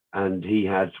 and he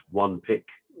had one pick,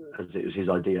 as it was his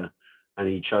idea, and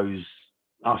he chose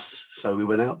us. So we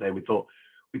went out there. We thought,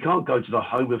 we can't go to the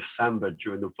home of samba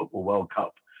during the Football World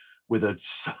Cup with a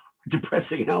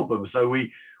depressing album. So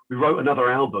we wrote another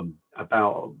album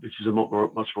which is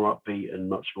much more upbeat and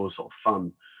much more sort of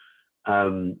fun.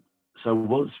 So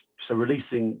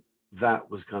releasing that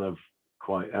was kind of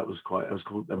cool,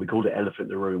 and we called it Elephant in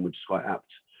the Room, which is quite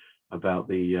apt about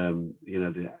the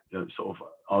sort of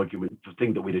argument, the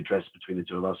thing that we'd addressed between the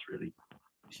two of us, really.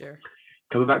 Sure.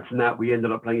 Coming back from that, we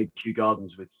ended up playing at Kew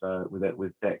Gardens with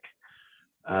Deck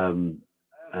on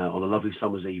a lovely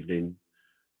summer's evening,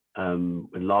 and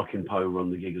Larkin Poe were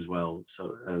on the gig as well.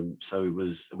 So it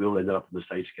was, we all ended up on the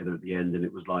stage together at the end, and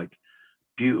it was like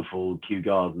beautiful Kew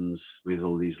Gardens with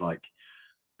all these like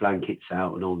blankets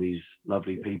out and all these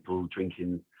lovely people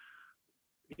drinking,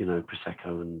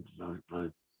 Prosecco and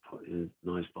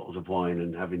nice bottles of wine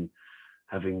and having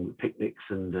picnics,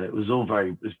 and it was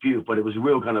beautiful. But it was a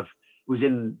real kind of, it was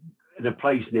in a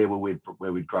place near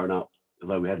where we'd grown up,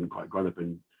 although we hadn't quite grown up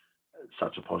in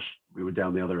such a posh. We were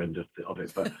down the other end of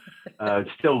it, but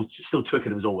still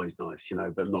Twickenham was always nice,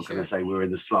 But I'm not going to say we were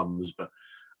in the slums, but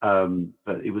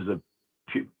it was a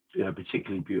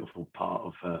particularly beautiful part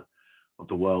of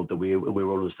the world that we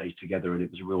were all on the stage together, and it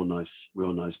was a real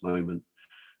nice moment.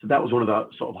 So that was one of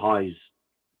the sort of highs.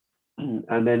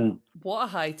 And then what a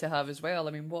high to have as well.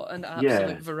 I mean, what an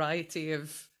absolute variety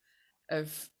of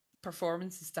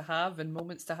performances to have and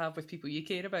moments to have with people you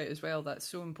care about as well. That's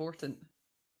so important.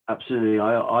 Absolutely.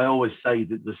 I always say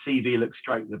that the CV looks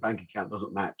great and the bank account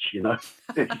doesn't match,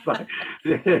 It's like,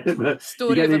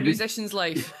 story of a musician's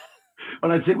life.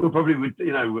 Well, I think we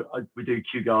do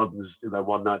Kew Gardens,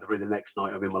 one night, the next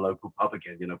night I'm in my local pub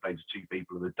again, playing to two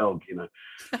people and a dog,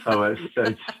 So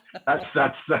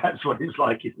that's what it's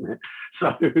like, isn't it?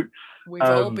 So we've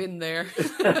all been there.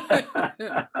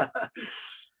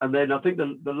 And then I think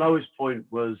the lowest point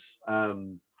was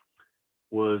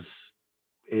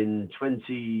in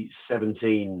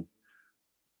 2017,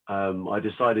 I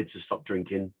decided to stop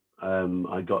drinking.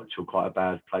 I got to quite a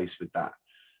bad place with that.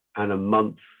 And a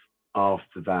month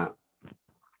after that,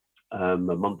 a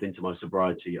month into my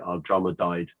sobriety, our drummer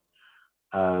died.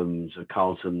 So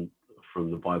Carlton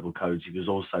from the Bible Codes, he was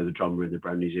also the drummer in the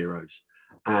Brand New Zeros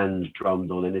and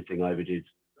drummed on anything I ever did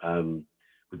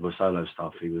with my solo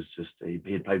stuff. He was just,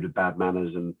 he had played with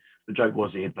MacManus, and the joke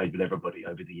was he had played with everybody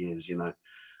over the years, you know.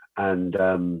 And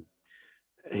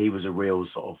he was a real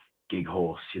sort of gig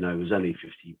horse, you know. He was only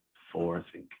 54, I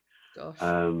think. Gosh.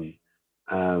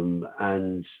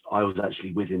 And I was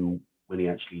actually with him when he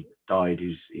actually died.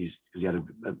 Because he had a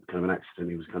kind of an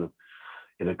accident. He was kind of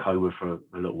in a coma for a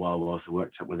little while whilst I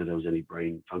worked out whether there was any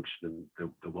brain function,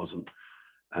 and there wasn't.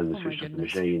 And they switched off the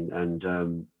machine, and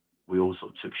we all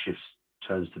sort of took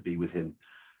turns to be with him.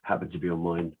 Happened to be on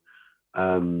mine.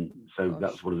 So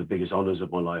that's one of the biggest honors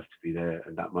of my life, to be there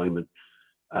at that moment.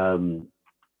 And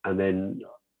then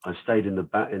I stayed in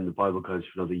the Bible Codes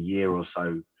for another year or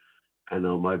so,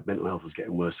 and my mental health was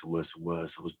getting worse and worse and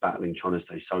worse. I was battling trying to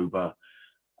stay sober,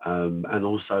 and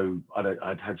also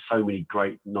I'd had so many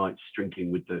great nights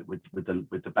drinking with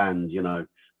the band. You know,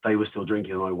 they were still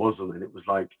drinking and I wasn't, and it was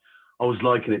like I was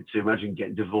liking it to imagine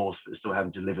getting divorced but still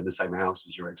having to live in the same house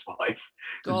as your ex-wife.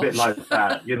 It's a bit like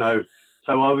that, you know.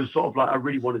 So I was sort of like, I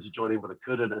really wanted to join in, but I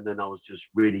couldn't. And then I was just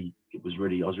really, I was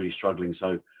really struggling.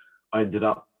 So I ended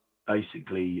up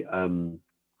basically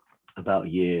about a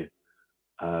year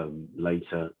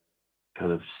later,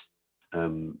 kind of,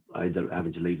 I ended up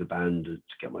having to leave the band to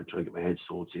try to get my head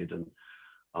sorted. And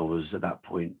I was at that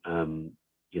point,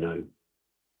 you know,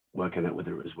 working out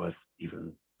whether it was worth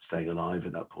even staying alive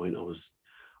at that point. I was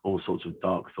all sorts of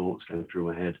dark thoughts going through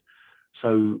my head.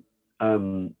 So,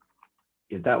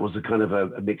 that was a kind of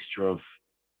a mixture of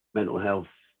mental health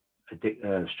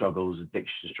struggles,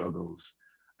 addiction struggles,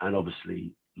 and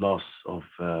obviously loss of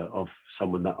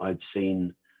someone that I'd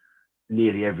seen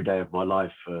nearly every day of my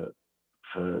life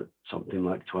for something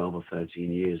like 12 or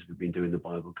 13 years. We've been doing the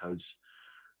Bible Codes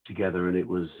together, and it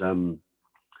was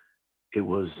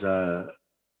a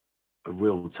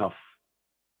real tough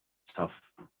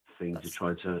thing to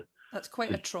try to. That's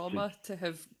quite a trauma to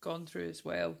have gone through as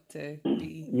well, to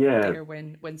be there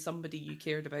when somebody you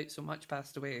cared about so much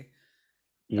passed away.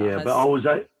 But I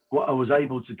was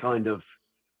able to kind of,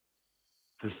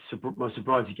 my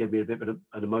sobriety gave me a bit of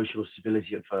an emotional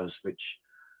stability at first,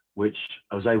 which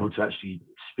I was able to actually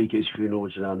speak at his funeral,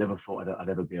 which I never thought I'd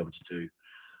ever be able to do.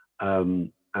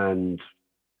 And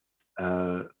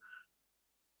I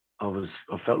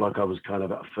felt like I was kind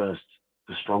of at first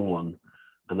the strong one,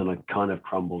 and then I kind of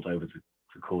crumbled over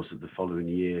the course of the following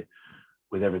year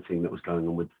with everything that was going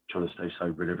on with trying to stay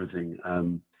sober and everything.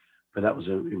 But that was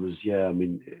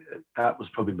that was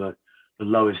probably the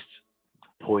lowest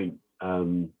point,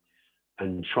 and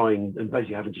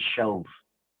basically having to shelve.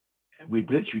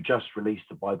 We'd literally just released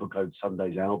the Bible Code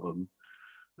Sundays album.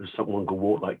 There's someone called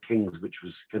Walk Like Kings, which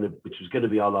was gonna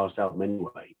be our last album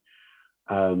anyway.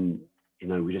 You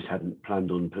know, we just hadn't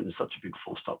planned on putting such a big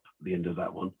full stop at the end of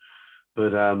that one.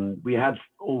 But we had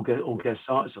all guest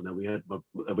artists on there. We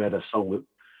had a song with,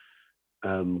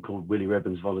 called Willie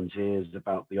Rebben's Volunteers,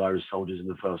 about the Irish soldiers in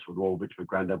the First World War, which my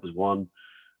granddad was one.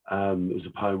 It was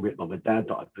a poem written by my dad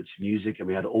that I put to music, and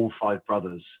we had all 5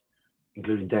 brothers,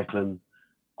 including Declan,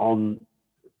 on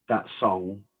that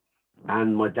song,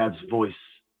 and my dad's voice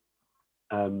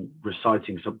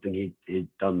reciting something he'd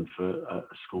done for a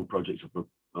school project of my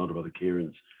older brother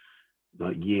Kieran's,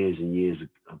 like years and years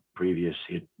previous.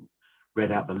 He had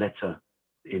read out the letter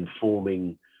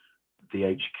informing the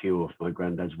HQ of my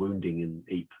granddad's wounding in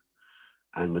Ypres,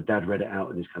 and my dad read it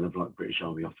out in his kind of like British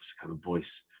Army officer kind of voice.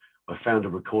 I found a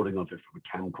recording of it from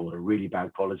a camcorder, really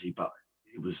bad quality, but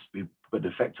we put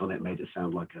an effect on it, made it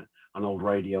sound like an old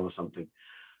radio or something.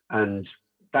 And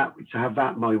that, to have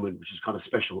that moment, which is kind of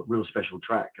special, a real special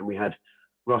track. And we had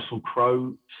Russell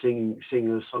Crowe singing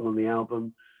a song on the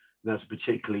album. And that's a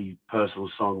particularly personal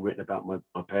song written about my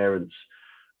parents.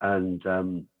 And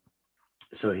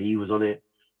so he was on it.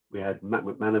 We had Matt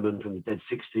McManaman from the Dead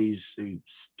 60s, who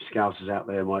Scousers out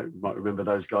there might remember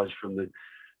those guys from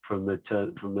around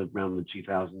the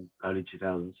 2000s, early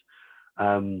 2000s.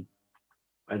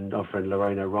 And our friend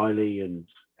Lorraine O'Reilly and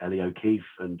Ellie O'Keefe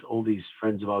and all these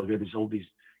friends of ours. We had all these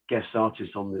guest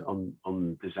artists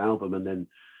on this album, and then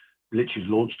literally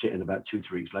launched it, and about 2-3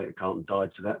 weeks later Carlton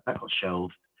died, so that got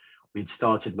shelved. We'd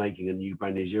started making a new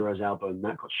Brand New Zeros album, and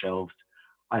that got shelved.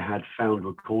 I had found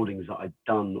recordings that I'd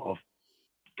done of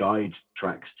guide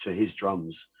tracks to his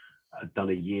drums. I'd done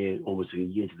almost a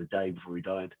year to the day before he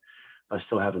died. I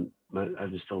still haven't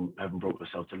brought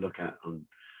myself to look at.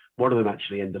 One of them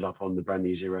actually ended up on the Brand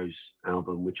New Zeros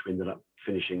album, which we ended up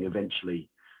finishing eventually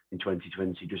in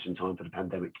 2020, just in time for the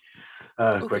pandemic.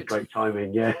 Great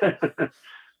timing, yeah.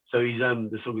 So he's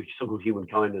the song called Human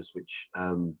Kindness, which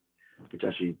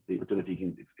actually, I don't know if you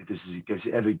can, if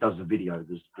ever he does the video,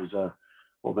 there's a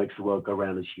what makes the world go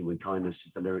round is human kindness,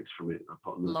 is the lyrics from it. I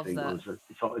put on the Love thing. that.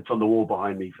 It's on the wall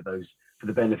behind me for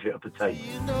the benefit of the tape.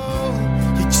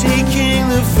 You're taking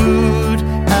the food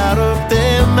out of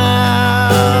their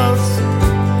mouths.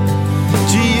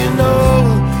 Do you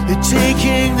know you're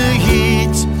taking the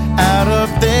heat out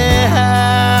of their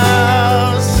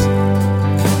house?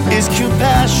 Is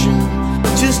compassion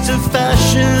just a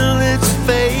fashion that's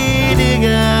fading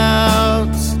out?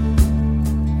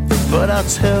 But I'll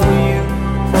tell you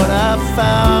what I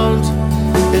found.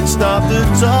 It's not the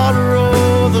dollar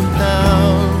or the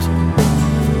pound.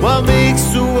 What makes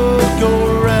the world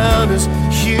go around is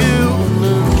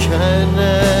human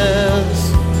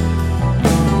kindness.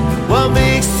 What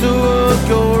makes the world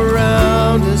go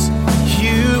around is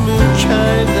human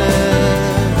kindness.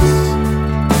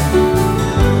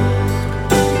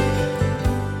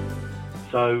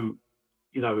 So,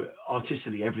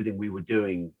 artistically, everything we were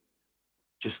doing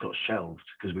just got shelved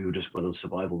because we were just went on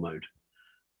survival mode.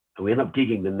 And we ended up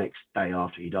gigging the next day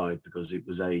after he died because it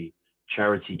was a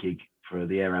charity gig for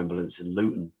the air ambulance in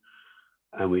Luton.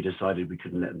 And we decided we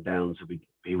couldn't let him down, so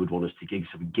he would want us to gig,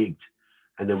 so we gigged.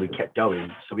 And then we kept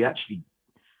going. So we actually,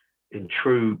 in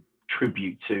true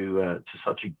tribute to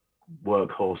such a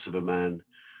workhorse of a man,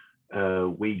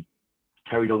 we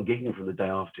carried on gigging from the day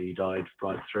after he died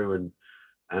right through.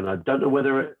 And I don't know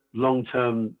whether long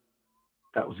term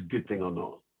that was a good thing or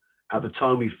not. At the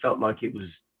time, we felt like it was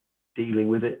dealing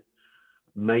with it.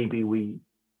 Maybe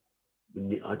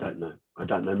I don't know.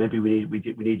 Maybe we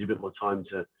needed a bit more time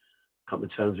to come to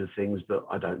terms with things, but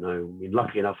I don't know. I mean,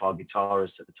 lucky enough, our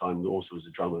guitarist at the time also was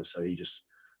a drummer, so he just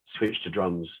switched to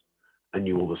drums and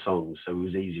knew all the songs, so it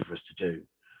was easy for us to do.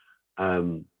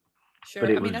 Sure.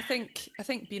 I mean, I think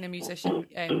being a musician,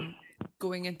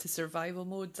 going into survival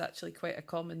mode is actually quite a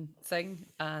common thing,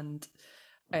 and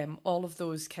all of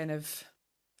those kind of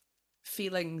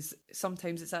feelings,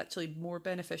 sometimes it's actually more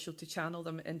beneficial to channel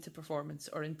them into performance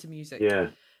or into music.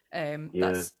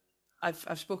 That's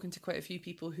I've spoken to quite a few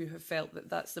people who have felt that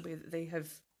that's the way that they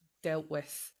have dealt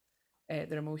with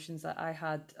their emotions. That I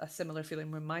had a similar feeling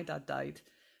when my dad died,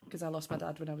 because I lost my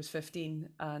dad when I was 15,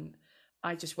 and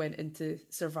I just went into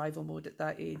survival mode at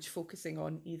that age, focusing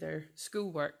on either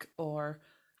schoolwork or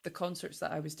the concerts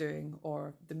that I was doing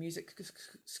or the music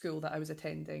school that I was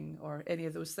attending or any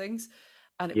of those things.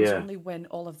 And it was only when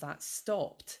all of that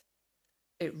stopped,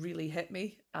 it really hit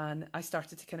me, and I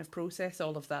started to kind of process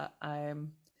all of that.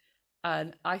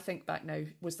 And I think back now,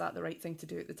 was that the right thing to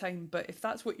do at the time? But if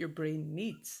that's what your brain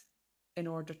needs in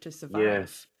order to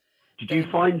survive, Did you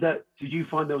find there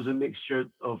was a mixture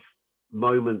of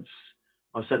moments?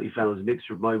 I certainly found there was a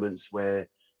mixture of moments where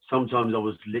sometimes I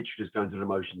was literally just going through the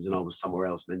emotions and I was somewhere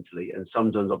else mentally, and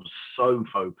sometimes I was so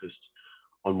focused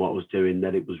on what I was doing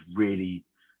that it was really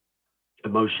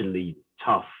emotionally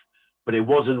tough. But it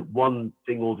wasn't one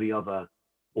thing or the other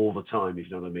all the time, if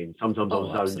you know what I mean. Sometimes I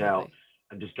was zoned out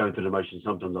and just going through the emotions.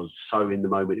 Sometimes I was so in the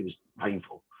moment it was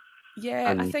painful.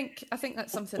 Yeah, I think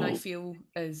that's something I feel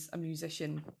as a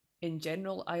musician in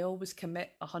general. I always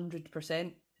commit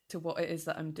 100% to what it is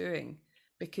that I'm doing,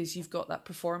 because you've got that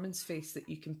performance face that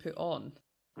you can put on.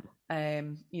 I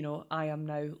am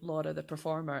now Laura the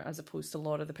performer as opposed to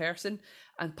Laura the person,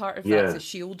 and part of that's a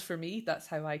shield for me. That's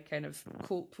how I kind of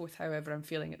cope with however I'm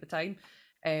feeling at the time.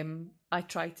 I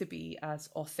try to be as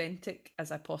authentic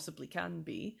as I possibly can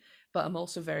be, but I'm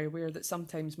also very aware that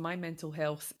sometimes my mental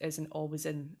health isn't always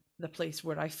in the place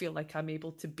where I feel like I'm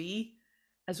able to be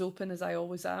as open as I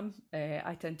always am.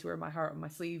 I tend to wear my heart on my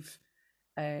sleeve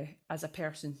as a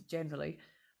person generally,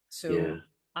 so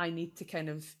I need to kind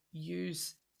of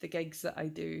use the gigs that I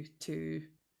do to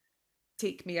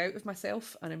take me out of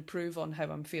myself and improve on how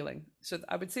I'm feeling. So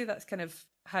I would say that's kind of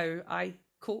how I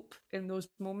cope in those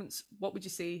moments. What would you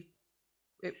say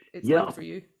it's like for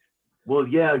you? Well,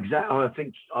 yeah, exactly. I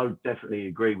think I would definitely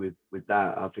agree with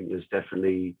that. I think there's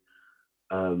definitely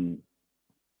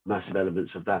massive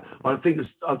elements of that. I think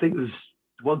there's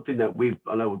one thing that we've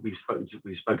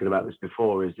spoken about this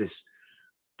before, is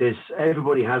this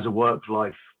everybody has a work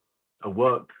life, a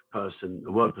work persona,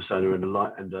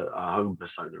 and a home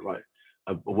persona, right?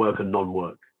 A work and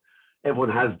non-work. Everyone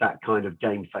has that kind of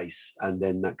game face, and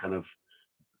then that kind of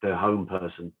the home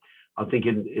person. I think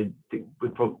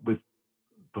with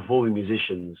performing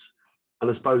musicians, and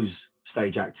I suppose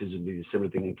stage actors would be the similar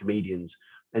thing, in comedians,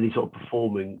 any sort of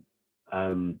performing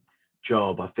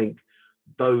job, I think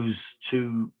those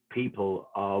two people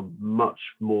are much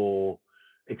more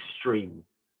extreme,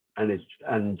 and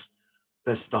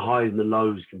that's the highs and the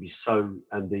lows can be so,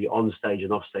 and the on stage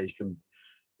and off stage can.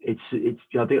 It's.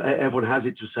 I think everyone has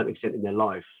it to a certain extent in their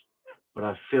life, but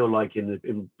I feel like in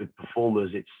with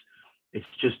performers, it's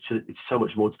so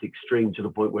much more to the extreme, to the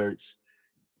point where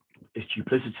it's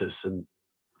duplicitous, and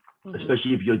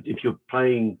especially if you're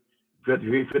playing, if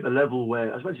you're at the level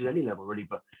where, I suppose it's any level really,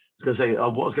 but I was going to say,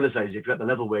 what I was going to say is, if you're at the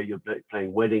level where you're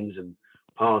playing weddings and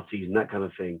parties and that kind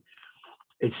of thing,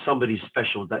 it's somebody's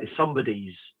special, that is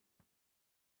somebody's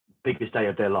biggest day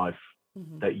of their life,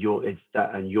 that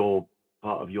and your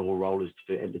part of your role is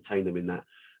to entertain them in that.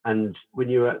 And when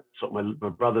you're at sort of my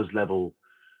brother's level,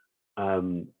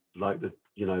 like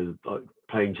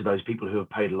playing to those people who have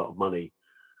paid a lot of money,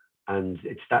 and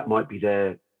that might be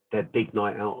their big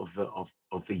night out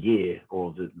of the year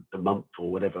or the month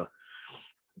or whatever.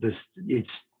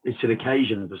 It's an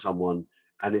occasion for someone,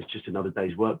 and it's just another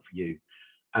day's work for you.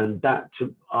 And that,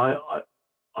 I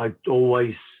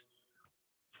always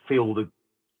feel the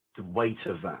weight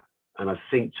of that, and I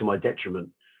think to my detriment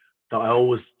that I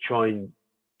always try and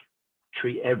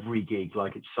treat every gig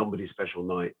like it's somebody's special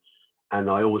night, and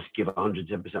I always give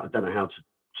 110%. I don't know how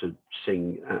to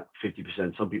sing at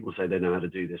 50%. Some people say they know how to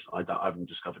do this. I haven't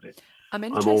discovered it. I'm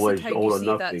interested always how all you or see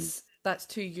nothing. That's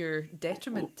to your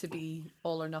detriment to be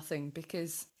all or nothing,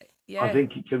 because I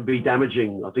think it can be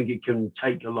damaging. I think it can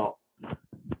take a lot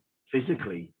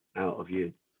physically out of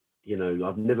you. You know,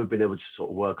 I've never been able to sort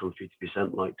of work on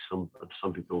 50% like some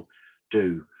people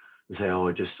do, and say, oh,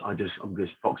 I'm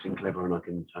just boxing clever and I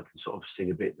can sort of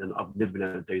sing a bit. And I've never been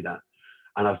able to do that.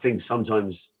 And I think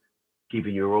sometimes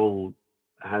giving your all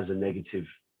has a negative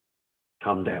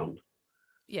come down.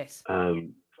 Yes.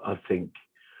 I think,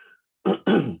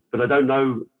 but I don't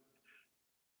know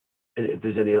if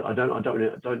there's any. I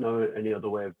don't know any other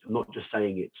way of. I'm not just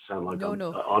saying it to sound like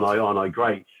aren't I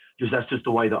great? Just that's just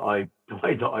the way that I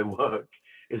work.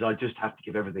 Is I just have to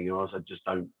give everything, or else I just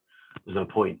don't. There's no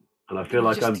point. And I feel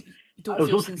like don't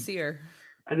feel sincere.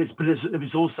 And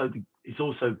it's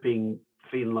also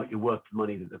feeling like you're worth the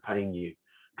money that they're paying you,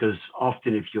 because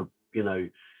often if you're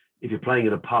playing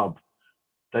at a pub,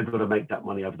 they've got to make that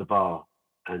money over the bar,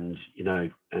 and you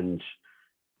got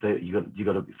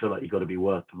to feel like you've got to be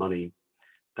worth the money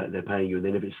that they're paying you. And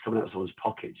then if it's coming out of someone's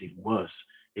pocket, it's even worse.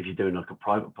 If you're doing like a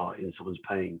private party and someone's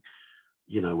paying,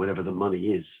 whatever the money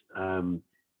is, and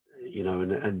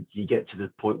you get to the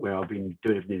point where I've been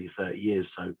doing it for nearly 30 years,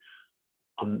 so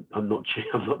I'm not cheap.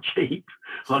 I'm not cheap.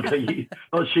 Like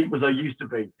not cheap as I used to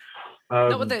be.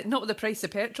 Not with the price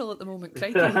of petrol at the moment,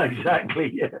 crikey.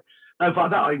 Exactly. Yeah. No, but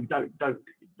that I don't. I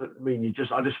mean,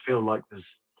 I just feel like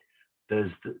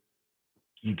there's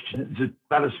the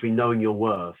balance between knowing your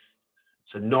worth,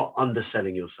 so not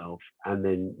underselling yourself and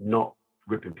then not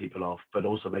ripping people off, but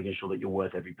also making sure that you're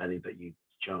worth every penny that you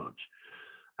charge.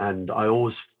 And I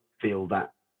always feel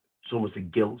that it's almost a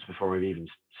guilt before I've even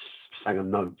sang a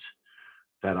note,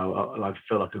 that I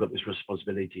feel like I've got this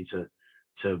responsibility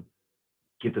to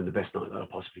give them the best night that I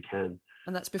possibly can.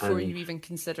 And that's before you even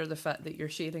consider the fact that you're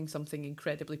sharing something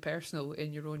incredibly personal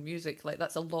in your own music. Like,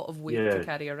 that's a lot of weight to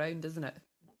carry around, isn't it?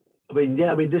 I mean,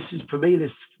 this is, for me,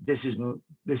 this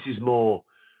is more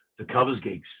the covers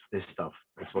gigs, this stuff.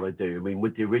 That's what I do. I mean,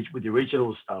 with the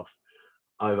original stuff,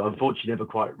 I've unfortunately never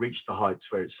quite reached the heights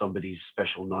where it's somebody's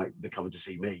special night they're coming to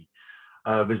see me.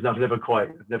 I've never quite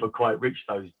reached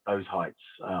those heights.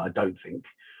 I don't think.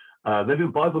 Maybe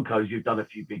with Bible Codes, you've done a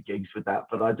few big gigs with that,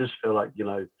 but I just feel like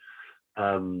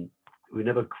we've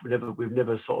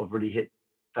never sort of really hit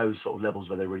those sort of levels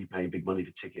where they're really paying big money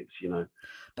for tickets,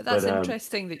 But that's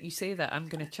interesting that you say that. I'm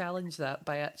going to challenge that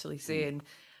by actually saying,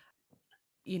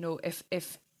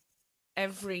 if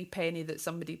every penny that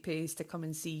somebody pays to come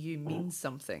and see you means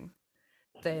something,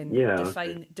 then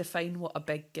define what a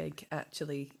big gig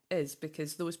actually is,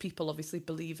 because those people obviously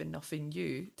believe enough in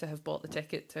you to have bought the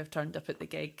ticket, to have turned up at the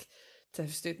gig, to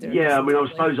have stood there. Yeah, I mean, I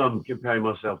suppose I'm comparing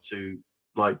myself to,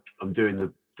 like, I'm doing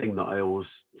the thing that I always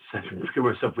say, compare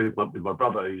myself with my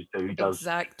brother who does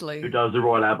the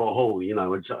Royal Albert Hall,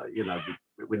 which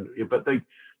but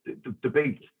the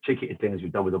big ticketed things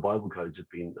we've done with the Bible Codes have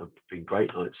been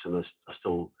great nights, and I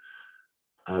still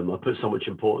I put so much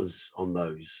importance on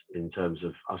those in terms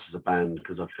of us as a band,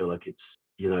 because I feel like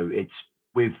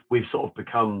we've sort of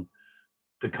become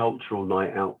the cultural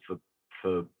night out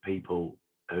for people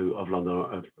who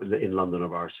in London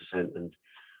of Irish descent. And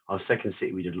our second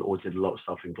city, we did a lot of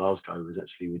stuff in Glasgow.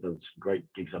 We've done some great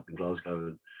gigs up in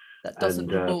Glasgow. That doesn't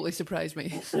remotely surprise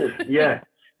me. Yeah.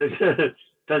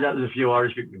 turns out there's a few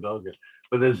Irish people in Glasgow.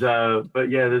 But there's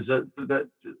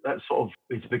that sort of,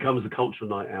 it becomes the cultural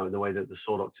night out in the way that the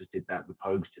Saw Doctors did that, the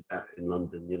Pogues did that in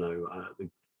London.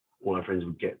 All our friends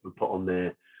would put on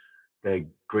their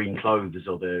green clothes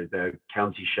or their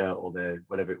county shirt or their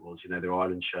whatever it was, their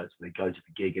island shirts, and they go to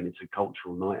the gig, and it's a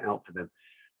cultural night out for them.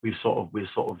 We're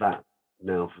sort of that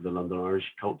now for the London Irish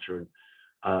culture, and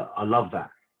I love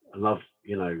that. I love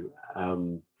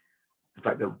the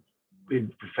fact that we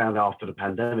found out after the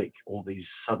pandemic, all these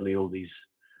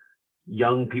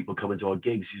young people coming to our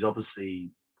gigs. Who's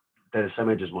obviously, they're the same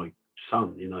age as my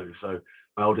son, so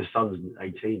my oldest son's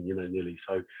 18, nearly.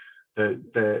 So I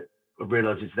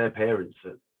realise it's their parents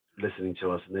that are listening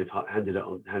to us, and they've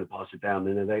passed it down,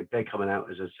 and they're coming out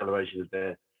as a celebration of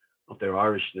their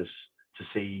Irishness to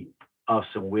see us,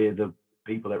 and we're the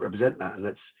people that represent that, and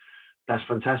that's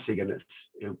fantastic, and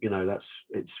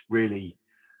it's really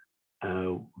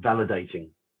validating.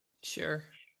 Sure.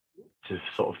 To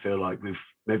sort of feel like we've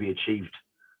maybe achieved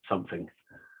something.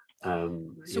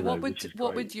 So what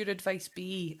would your advice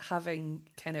be, having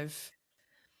kind of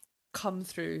come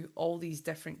through all these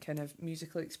different kind of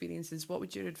musical experiences? What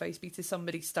would your advice be to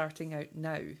somebody starting out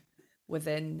now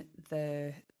within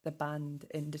the band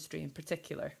industry in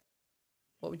particular?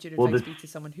 What would your advice be to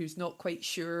someone who's not quite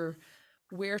sure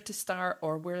where to start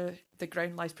or where the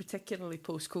ground lies, particularly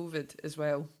post-COVID as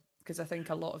well? Because I think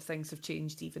a lot of things have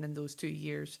changed even in those 2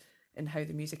 years in how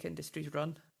the music industry's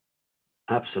run.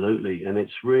 Absolutely. And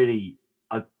it's really,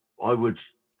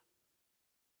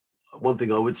 one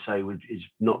thing I would say is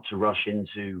not to rush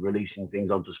into releasing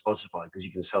things onto Spotify, because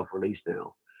you can self-release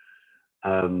now.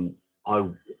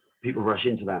 People rush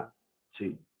into that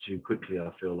too quickly,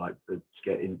 I feel like, to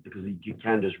get in, because you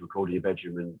can just record in your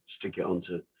bedroom and stick it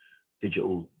onto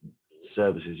digital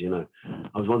services. I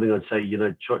was one thing I'd say,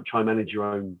 try manage your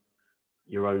own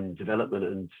development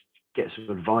and get some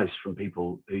advice from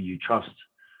people who you trust,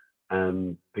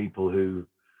 and people who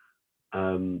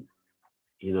I'd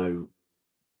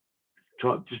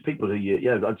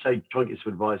say try and get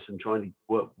some advice, and try and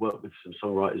work with some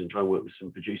songwriters, and try and work with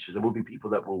some producers. There will be people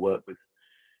that will work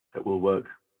for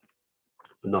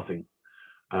nothing.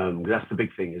 That's the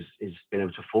big thing, is being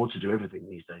able to afford to do everything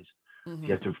these days. Mm-hmm.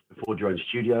 You have to afford your own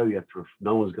studio.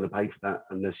 No one's going to pay for that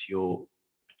unless you're,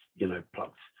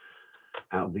 plucked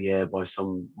out of the air by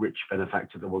some rich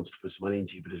benefactor that wants to put some money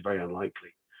into you, but it's very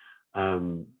unlikely.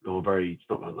 It's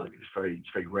not unlikely. It's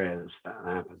very rare that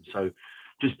happens. So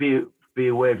just be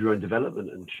aware of your own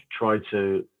development, and try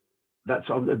to. I'm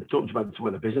talking about some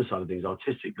of the business side of things.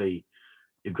 Artistically,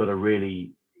 you've got to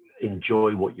really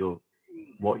enjoy what you're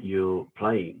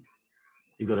playing.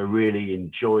 You've got to really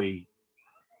enjoy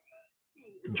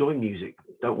music.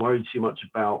 Don't worry too much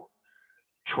about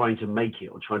trying to make it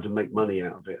or trying to make money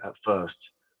out of it at first.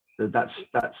 I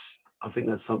think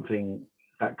that's something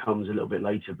that comes a little bit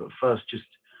later. But first, just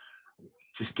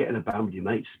get in a band with your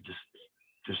mates and just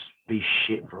be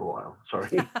shit for a while.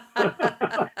 Sorry.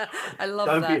 I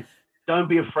love that. Don't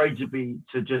be afraid to be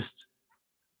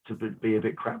a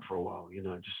bit crap for a while.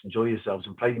 Just enjoy yourselves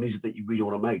and play the music that you really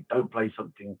want to make. Don't play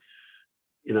something,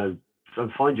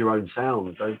 don't find your own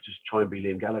sound. Don't just try and be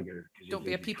Liam Gallagher. Don't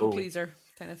be a people pleaser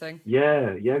kind of thing. Yeah,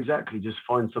 exactly. Just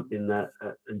find something that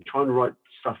and try and write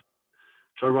stuff.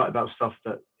 Try to write about stuff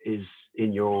that is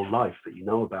in your life, that you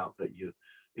know about, that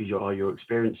are your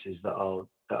experiences that are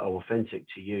authentic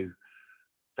to you.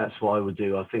 That's what I would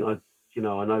do. I think I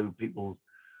know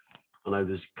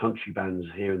there's country bands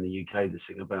here in the UK that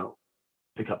sing about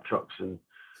pickup trucks and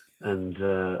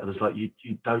it's like you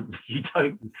don't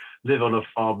live on a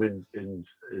farm in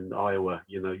Iowa.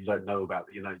 You don't know about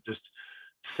just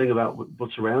sing about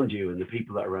what's around you and the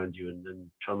people that are around you, and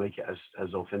try and make it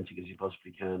as authentic as you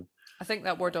possibly can. I think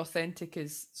that word authentic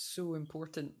is so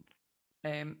important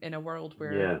in a world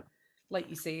where, like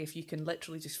you say, if you can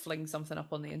literally just fling something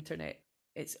up on the internet,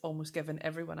 it's almost given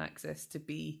everyone access to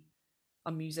be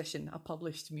a musician, a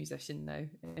published musician now,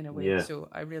 in a way. Yeah. So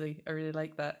I really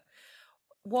like that.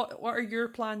 What are your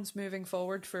plans moving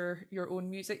forward for your own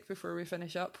music before we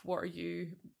finish up? What are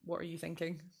you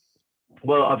thinking?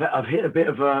 Well, I've hit a bit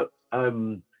of a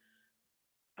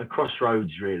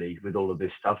crossroads really with all of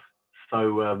this stuff.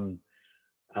 So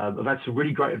I've had some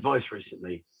really great advice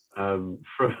recently from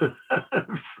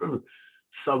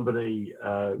somebody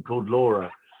called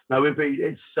Laura. Now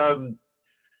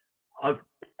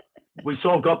we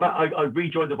sort of got back. I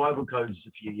rejoined the Bible Codes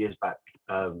a few years back,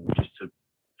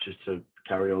 just to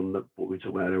carry on what we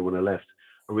talked about when I left.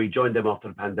 I rejoined them after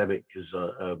the pandemic because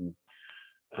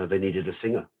they needed a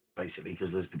singer, basically,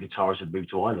 because the guitarist had moved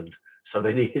to Ireland. So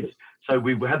they needed. So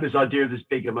we had this idea of this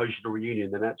big emotional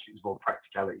reunion, and actually it was more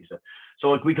practicality.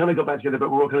 So we kind of got back together, but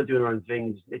we're all kind of doing our own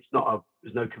things. It's not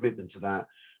there's no commitment to that.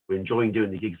 We're enjoying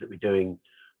doing the gigs that we're doing.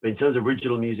 But in terms of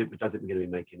original music, we don't think we're going to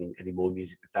be making any more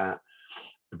music with that.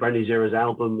 The Brand New Zeros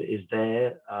album is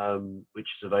there, which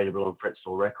is available on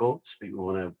Fretstore Records. People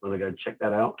want to go and check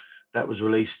that out. That was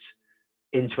released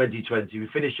in 2020. We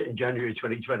finished it in January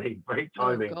 2020. Great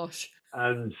timing. Oh gosh.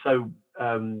 And so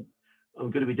I'm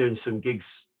going to be doing some gigs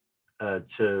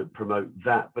to promote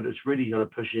that, but it's really kind of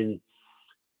pushing.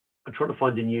 I'm trying to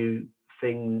find a new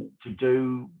thing to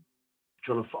do.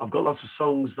 I've got lots of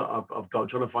songs that I've got.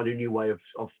 Trying to find a new way of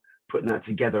putting that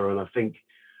together. And I think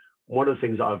one of the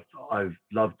things that I've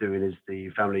loved doing is the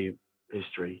family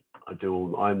history.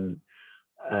 I'm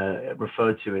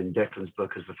referred to in Declan's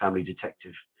book as the family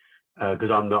detective,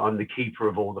 because I'm the keeper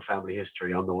of all the family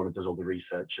history. I'm the one who does all the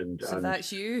research, so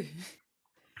that's you.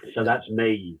 So that's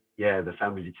me, yeah, the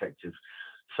family detective.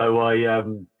 So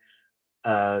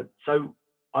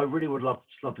I really would love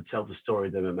to tell the story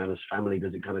of the MacManus family,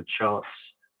 because it kind of charts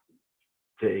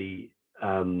the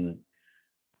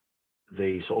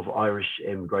sort of Irish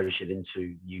immigration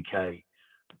into UK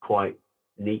quite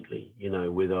neatly, you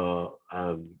know, with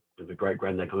the great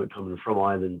granddad coming from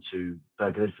Ireland to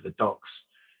Bergenhead for the docks.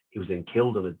 He was then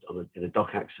killed in a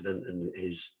dock accident, and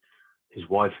his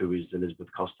wife, who is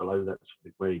Elizabeth Costello, that's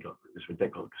where he got this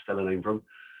ridiculous Costello name from.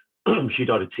 She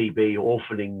died of TB,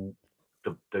 orphaning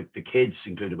the kids,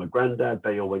 including my granddad.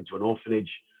 They all went to an orphanage,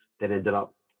 then ended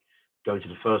up going to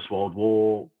the First World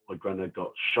War. My granddad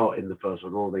got shot in the First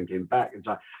World War, then came back.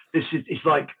 It's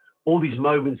like all these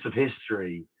moments of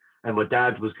history. And my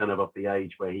dad was kind of up the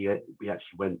age where we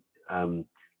actually went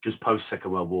just post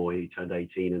Second World War. He turned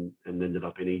 18 and ended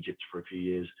up in Egypt for a few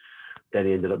years. Then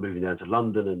he ended up moving down to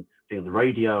London and being on the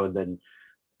radio, and then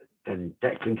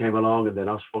Declan came along, and then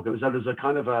us. So there's a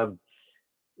kind of a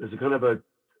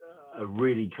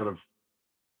really kind of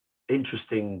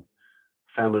interesting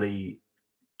family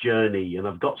journey, and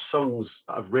I've got songs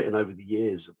I've written over the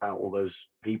years about all those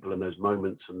people and those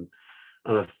moments, and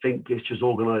I think it's just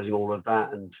organising all of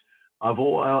that. And I'm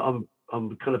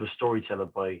kind of a storyteller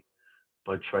by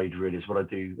trade, really. It's what I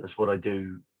do. That's what I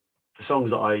do. The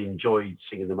songs that I enjoy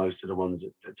singing the most are the ones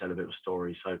that tell a bit of a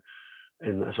story. So,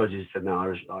 and as I just said, now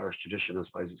Irish tradition, I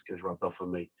suppose it's gets rubbed off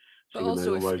on me. But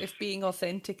also, if being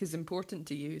authentic is important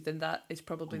to you, then that is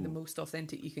probably the most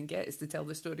authentic you can get, is to tell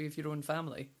the story of your own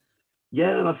family.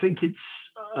 Yeah, and I think it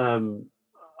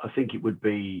would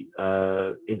be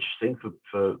interesting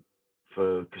for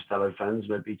Costello fans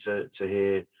maybe to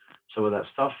hear some of that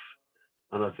stuff.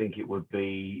 And I think it's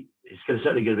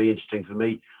certainly going to be interesting for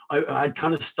me. I had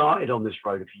kind of started on this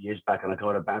road a few years back, and I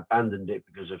kind of abandoned it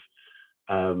because of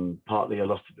partly I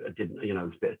lost a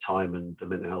bit of time and the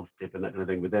mental health dip and that kind of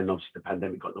thing. But then obviously the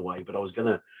pandemic got in the way. But I was going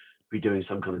to be doing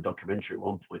some kind of documentary at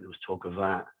one point. There was talk of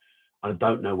that. I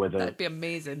don't know whether that'd be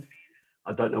amazing.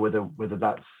 I don't know whether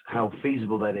that's how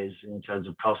feasible that is in terms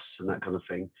of costs and that kind of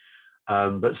thing.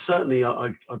 But certainly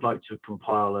I'd like to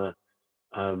compile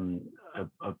a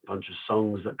bunch of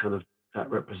songs that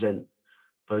represent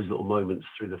those little moments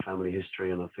through the family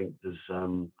history, and I think there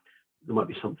might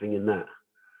be something in that.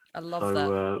 I love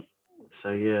that.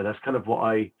 So yeah, that's kind of what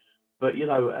but you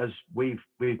know, as we've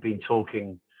been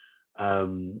talking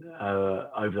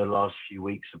over the last few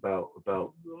weeks about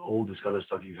all this kind of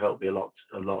stuff, you've helped me a lot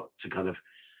to kind of,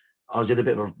 I was in a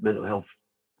bit of a mental health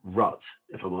rut,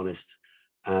 if I'm honest,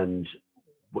 and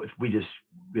we just,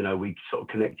 you know, we sort of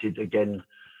connected again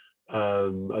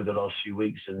over the last few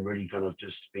weeks, and really kind of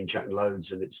just been chatting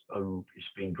loads, and it's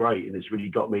been great, and it's really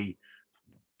got me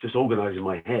just organising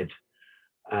my head,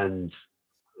 and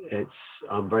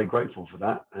I'm very grateful for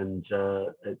that, and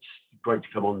it's great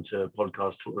to come on to a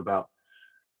podcast talking about,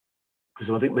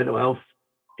 because I think mental health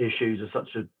issues are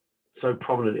so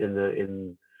prominent in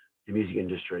the music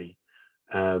industry,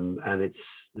 and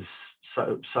there's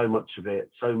so much of it,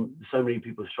 so many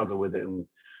people struggle with it, and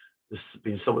there's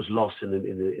been so much loss in the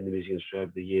music industry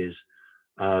over the years,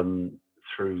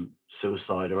 through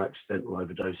suicide or accidental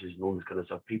overdoses and all this kind of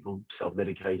stuff. People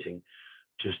self-medicating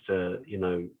just to, you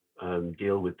know,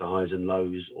 deal with the highs and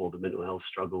lows, or the mental health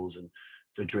struggles, and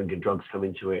the drink and drugs come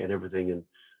into it and everything.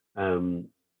 And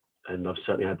I've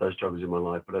certainly had those struggles in my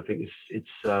life. But I think it's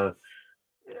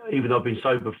even though I've been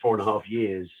sober 4.5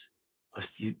 years,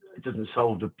 it doesn't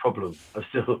solve the problem. I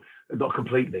still, not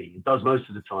completely. It does most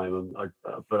of the time,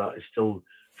 but I still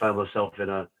found myself in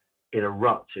a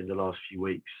rut in the last few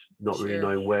weeks, not really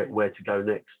knowing where to go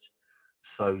next.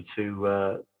 So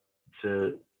to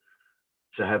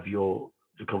have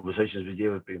the conversations with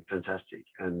you have been fantastic,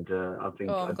 and I think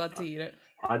I'm glad to hear it.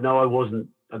 I know I wasn't.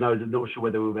 I know I'm not sure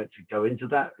whether we were meant to go into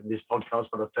that in this podcast,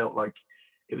 but I felt like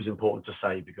it was important to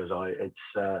say because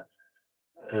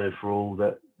it's for all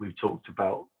that we've talked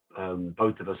about,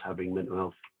 both of us having mental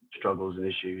health struggles and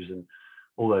issues and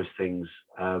all those things.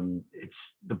 It's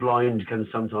the blind can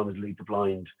sometimes lead the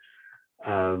blind.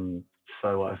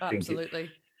 So I think absolutely,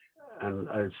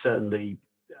 and certainly,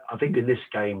 I think in this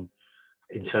game,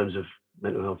 in terms of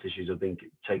mental health issues, I think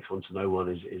it takes one to know one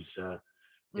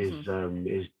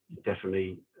is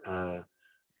definitely a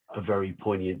very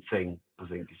poignant thing. I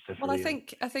think it's well,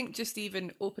 definitely. I think just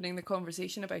even opening the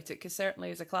conversation about it, because certainly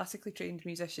as a classically trained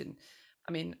musician,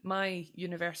 I mean, my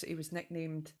university was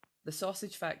nicknamed the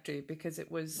Sausage Factory because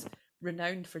it was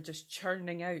renowned for just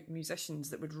churning out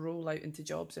musicians that would roll out into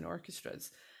jobs in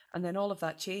orchestras, and then all of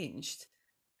that changed,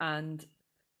 and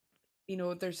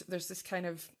there's this kind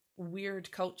of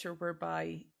weird culture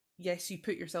whereby yes, you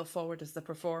put yourself forward as the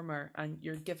performer and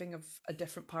you're giving of a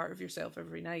different part of yourself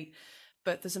every night,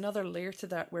 but there's another layer to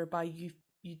that whereby you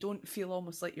don't feel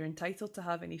almost like you're entitled to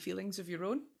have any feelings of your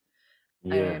own,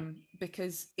 Yeah,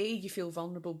 because A, you feel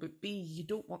vulnerable, but B, you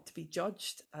don't want to be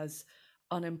judged as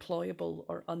unemployable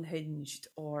or unhinged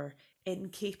or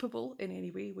incapable in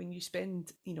any way when you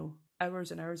spend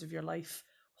hours and hours of your life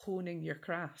honing your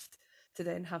craft, to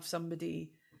then have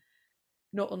somebody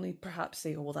not only perhaps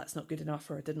say, oh, well, that's not good enough,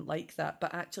 or I didn't like that,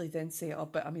 but actually then say, oh,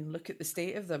 but I mean, look at the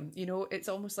state of them. It's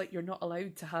almost like you're not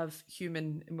allowed to have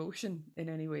human emotion in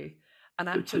any way. And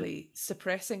actually,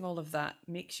 suppressing all of that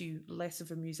makes you less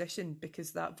of a musician,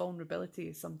 because that vulnerability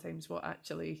is sometimes what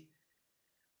actually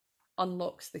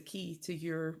unlocks the key to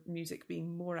your music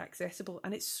being more accessible.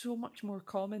 And it's so much more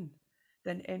common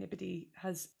than anybody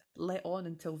has let on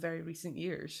until very recent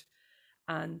years.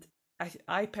 And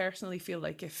I personally feel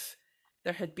like if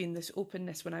there had been this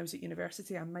openness when I was at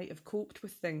university, I might have coped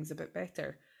with things a bit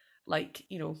better. Like,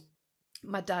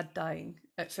 my dad dying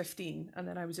at 15, and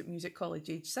then I was at music college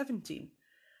age 17.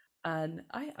 And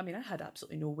I mean, I had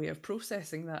absolutely no way of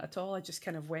processing that at all. I just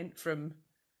kind of went from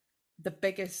the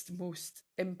biggest, most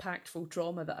impactful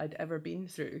trauma that I'd ever been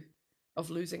through, of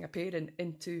losing a parent,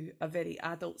 into a very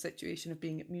adult situation of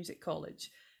being at music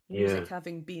college. yeah, Music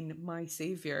having been my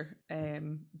saviour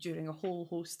during a whole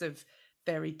host of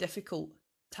very difficult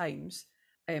times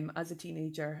as a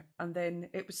teenager. And then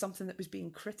it was something that was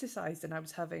being criticised, and I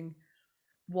was having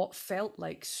what felt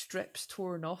like strips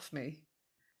torn off me,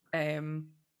 um,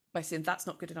 by saying, that's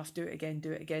not good enough, do it again,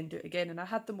 do it again, do it again. And I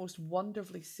had the most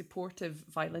wonderfully supportive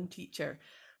violin teacher,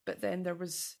 but then there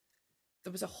was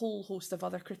a whole host of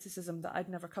other criticism that I'd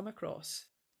never come across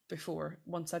before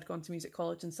once I'd gone to music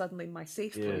college, and suddenly my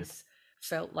safe yeah. place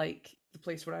felt like the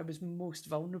place where I was most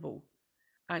vulnerable.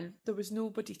 And there was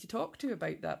nobody to talk to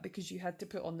about that, because you had to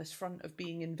put on this front of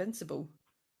being invincible.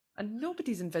 And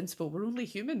nobody's invincible, we're only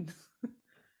human.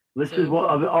 This is So, what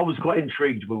I was quite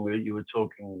intrigued when you were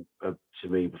talking to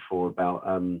me before about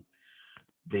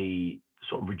the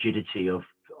sort of rigidity of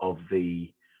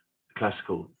the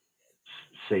classical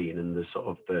scene and the sort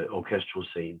of the orchestral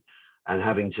scene, and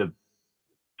having to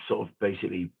sort of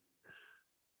basically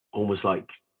almost like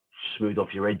smooth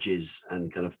off your edges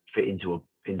and kind of fit into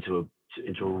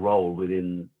a role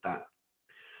within that.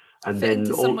 And fit then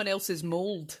into all someone else's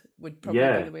mold would probably be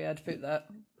yeah, the way I'd put that.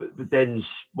 but then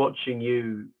watching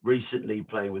you recently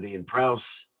playing with Ian Prowse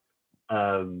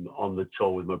on the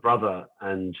tour with my brother,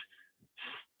 and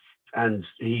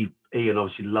Ian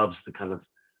obviously loves the kind of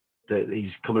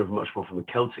he's coming from much more from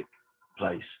a Celtic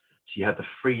place, so you have the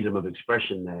freedom of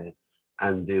expression there,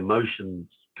 and the emotions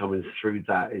coming through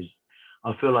that is,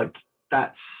 I feel like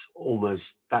that's almost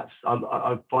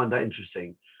I find that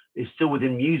interesting. It's still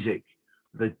within music.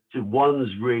 The one's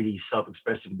really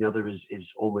self-expressive, and the other is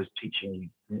almost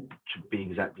teaching you to be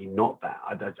exactly not that.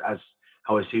 That's as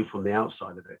how I see it from the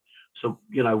outside of it. So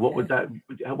what Yeah. would that?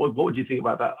 What would you think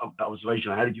about that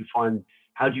observation? How do you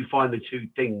find the two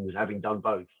things, having done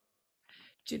both?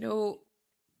 Do you know,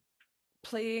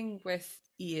 playing with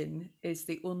Ian is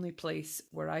the only place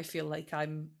where I feel like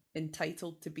I'm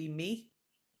entitled to be me,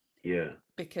 Yeah,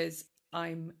 because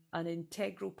I'm an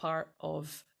integral part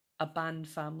of a band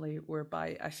family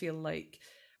whereby I feel like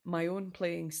my own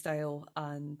playing style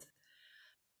and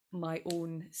my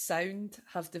own sound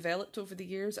have developed over the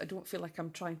years. I don't feel like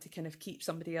I'm trying to kind of keep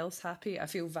somebody else happy. I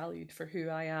feel valued for who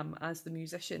I am as the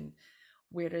musician.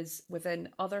 Whereas within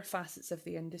other facets of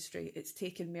the industry, it's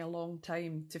taken me a long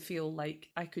time to feel like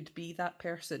I could be that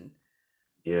person,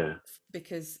 yeah,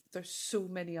 because there's so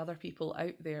many other people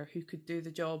out there who could do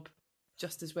the job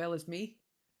just as well as me.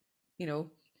 You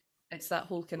know, It's that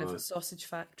whole kind of Right. sausage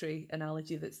factory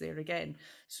analogy that's there again.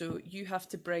 So you have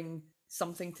to bring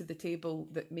something to the table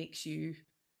that makes you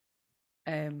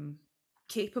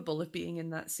capable of being in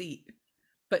that seat,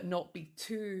 but not be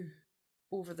too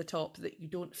over the top that you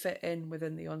don't fit in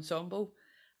within the ensemble.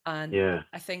 And Yeah.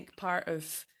 I think part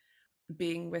of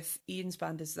being with Ian's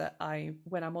band is that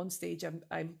when I'm on stage,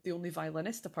 I'm the only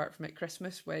violinist apart from at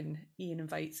Christmas when Ian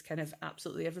invites kind of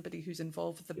absolutely everybody who's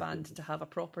involved with the band to have a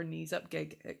proper knees up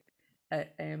gig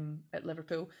at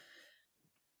Liverpool.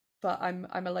 But I'm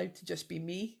allowed to just be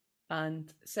me,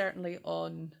 and certainly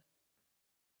on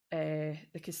the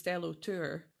Costello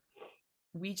tour,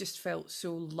 we just felt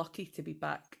so lucky to be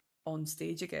back on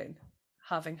stage again,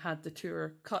 having had the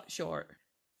tour cut short,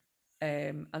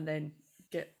 and then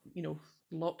get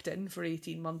locked in for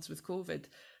 18 months with COVID.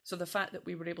 So the fact that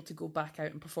we were able to go back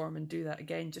out and perform and do that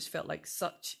again just felt like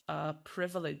such a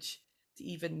privilege to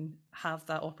even have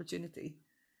that opportunity,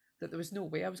 that there was no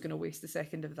way I was going to waste a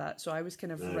second of that. So I was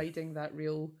kind of riding that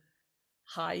real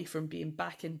high from being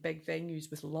back in big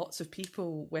venues with lots of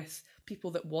people, with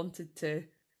people that wanted to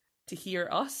hear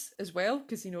us as well,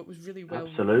 because it was really well.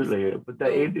 Absolutely, but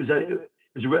it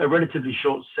was a relatively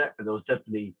short set, but there was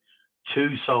definitely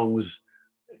two songs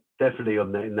definitely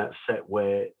in that set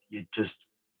where you'd just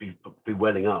be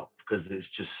welling up, because it's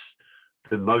just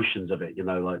the emotions of it,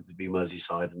 like the Be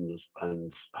Merseyside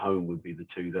and Home would be the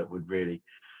two that would really,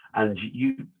 and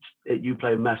you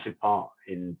play a massive part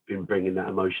in bringing that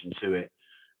emotion to it,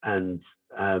 and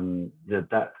the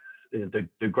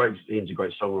great Ian's a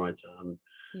great songwriter, and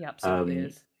he absolutely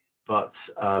is, but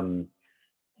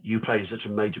you play such a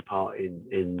major part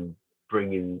in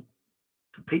bringing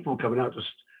people coming out just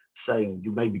saying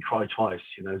you made me cry twice,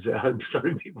 so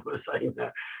many people are saying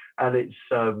that, and it's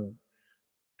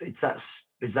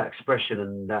that expression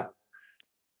and that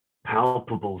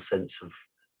palpable sense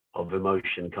of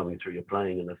emotion coming through your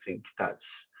playing, and I think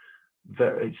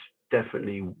it's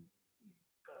definitely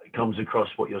comes across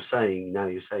what you're saying now.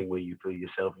 You're saying where you feel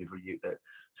yourself, that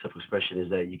self-expression is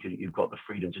there. You've got the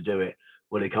freedom to do it.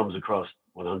 Well, it comes across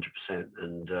 100%,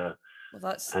 and well,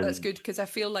 that's good, because I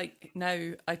feel like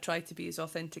now I try to be as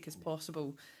authentic as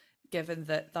possible, given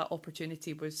that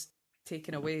opportunity was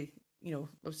taken away. I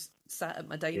was sat at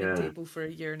my dining table for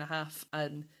a year and a half,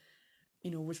 and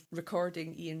was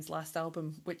recording Ian's last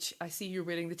album, which I see you're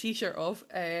wearing the T-shirt of.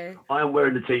 I am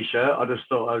wearing the T-shirt. I just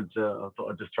thought I'd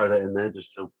just throw that in there just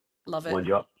to wind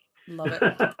you up. Love it.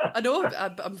 I know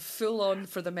I'm full on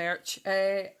for the merch.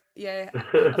 I've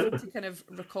had to kind of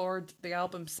record the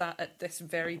album sat at this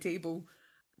very table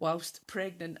whilst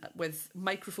pregnant, with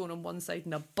microphone on one side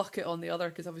and a bucket on the other,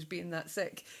 because I was being that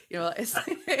sick.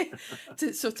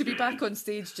 So to be back on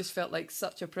stage just felt like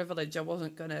such a privilege. I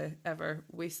wasn't going to ever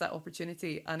waste that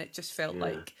opportunity, and it just felt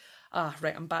like,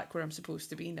 right, I'm back where I'm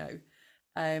supposed to be now.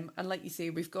 And like you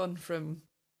say, we've gone from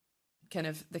kind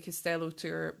of the Costello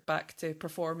tour back to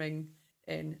performing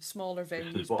in smaller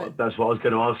venues. That's what I was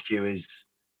going to ask you, is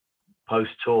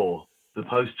post-tour, the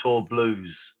post-tour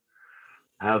blues.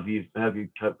 How have you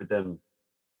coped with them?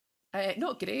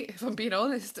 Not great, if I'm being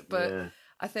honest, but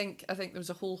I think there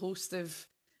was a whole host of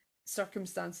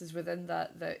circumstances within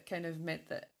that kind of meant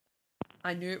that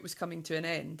I knew it was coming to an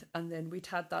end, and then we'd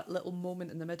had that little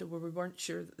moment in the middle where we weren't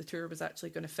sure that the tour was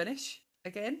actually going to finish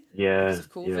again because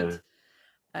of COVID.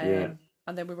 And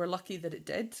then we were lucky that it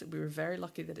did. We were very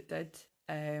lucky that it did.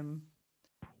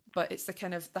 But it's the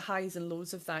kind of the highs and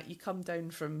lows of that. You come down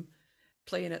from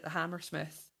playing at the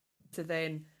Hammersmith to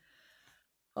then,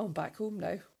 I'm back home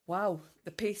now. Wow,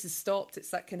 the pace has stopped. It's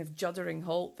that kind of juddering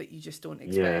halt that you just don't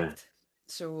expect.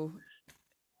 So,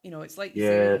 it's like you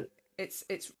say,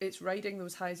 it's riding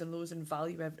those highs and lows and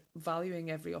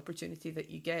valuing every opportunity that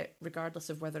you get, regardless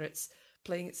of whether it's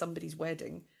playing at somebody's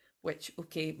wedding, which,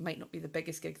 might not be the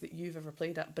biggest gig that you've ever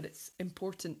played at, but it's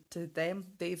important to them.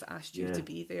 They've asked you to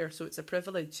be there, so it's a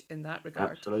privilege in that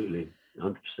regard. Absolutely,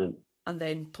 100%. And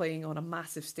then playing on a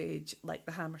massive stage like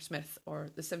the Hammersmith or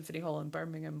the Symphony Hall in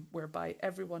Birmingham, whereby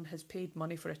everyone has paid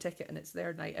money for a ticket and it's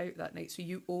their night out that night, so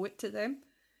you owe it to them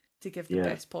to give the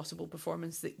best possible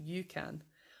performance that you can,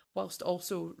 whilst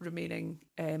also remaining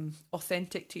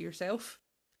authentic to yourself.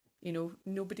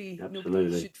 Nobody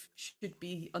should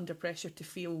be under pressure to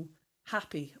feel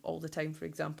happy all the time, for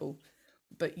example,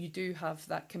 but you do have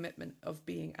that commitment of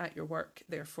being at your work.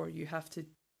 Therefore, you have to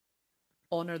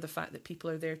honour the fact that people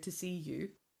are there to see you,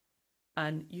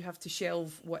 and you have to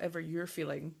shelve whatever you're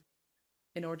feeling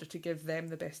in order to give them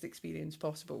the best experience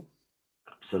possible.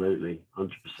 Absolutely,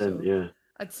 100%.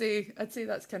 I'd say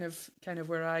that's kind of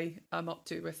where I am up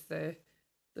to with the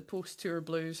post-tour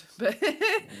blues, but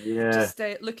just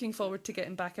looking forward to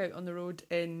getting back out on the road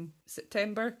in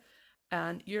September,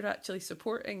 and you're actually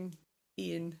supporting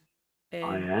Ian in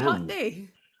I am. Putney.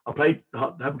 I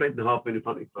haven't played in the Half Moon in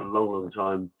Putney for a long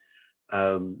time.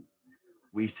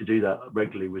 We used to do that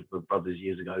regularly with my brothers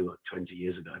years ago, like 20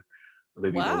 years ago,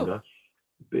 maybe longer.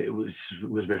 But it was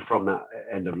from that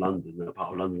end of London, that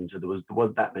part of London. So there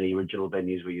weren't that many original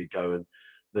venues where you'd go, and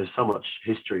there's so much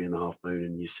history in the Half Moon,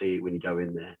 and you see it when you go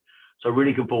in there. So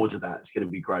really looking forward to that. It's going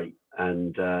to be great.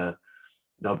 And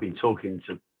I've been talking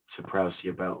to Prousey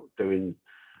about doing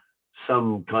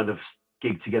some kind of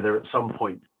gig together at some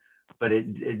point, but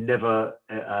it never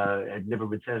has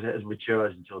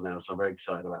materialized until now. So I'm very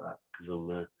excited about that, because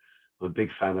I'm a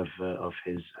big fan of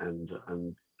his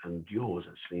and yours,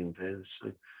 actually, in fairness.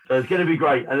 So it's going to be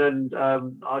great. And then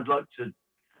I'd like to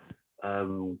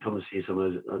come and see some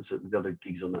of the other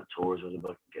gigs on that tour as well, if I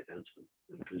can get down to them.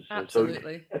 Because,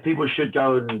 absolutely. So people should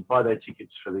go and buy their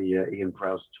tickets for the Ian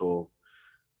Prowse tour.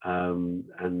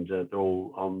 And they're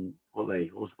all on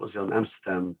what's it on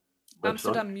Amsterdam website?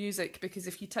 Amsterdam Music, because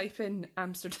if you type in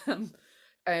Amsterdam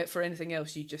for anything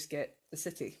else, you just get the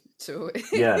city. So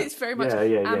it's very much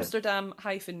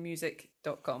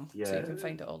Amsterdam-music.com. So you can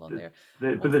find it all on there.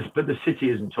 But the city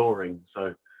isn't touring,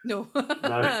 so no,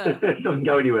 it doesn't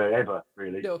go anywhere ever,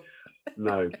 really.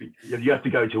 No, you have to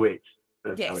go to it.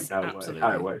 That's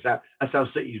how it works. That's how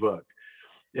cities work.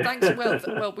 Yeah. Thanks. Well,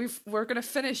 we're going to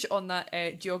finish on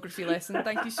that geography lesson.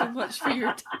 Thank you so much for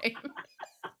your time.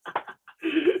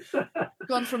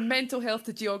 Gone from mental health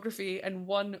to geography in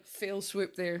one fell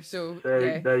swoop there. So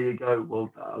there you go.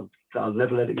 Well, I'll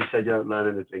never let it be said you don't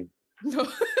learn anything. No.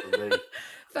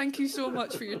 Thank you so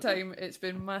much for your time. It's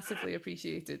been massively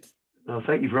appreciated. No,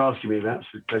 thank you for asking me. It's an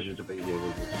absolute pleasure to be here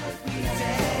with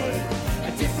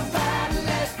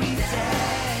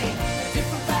you.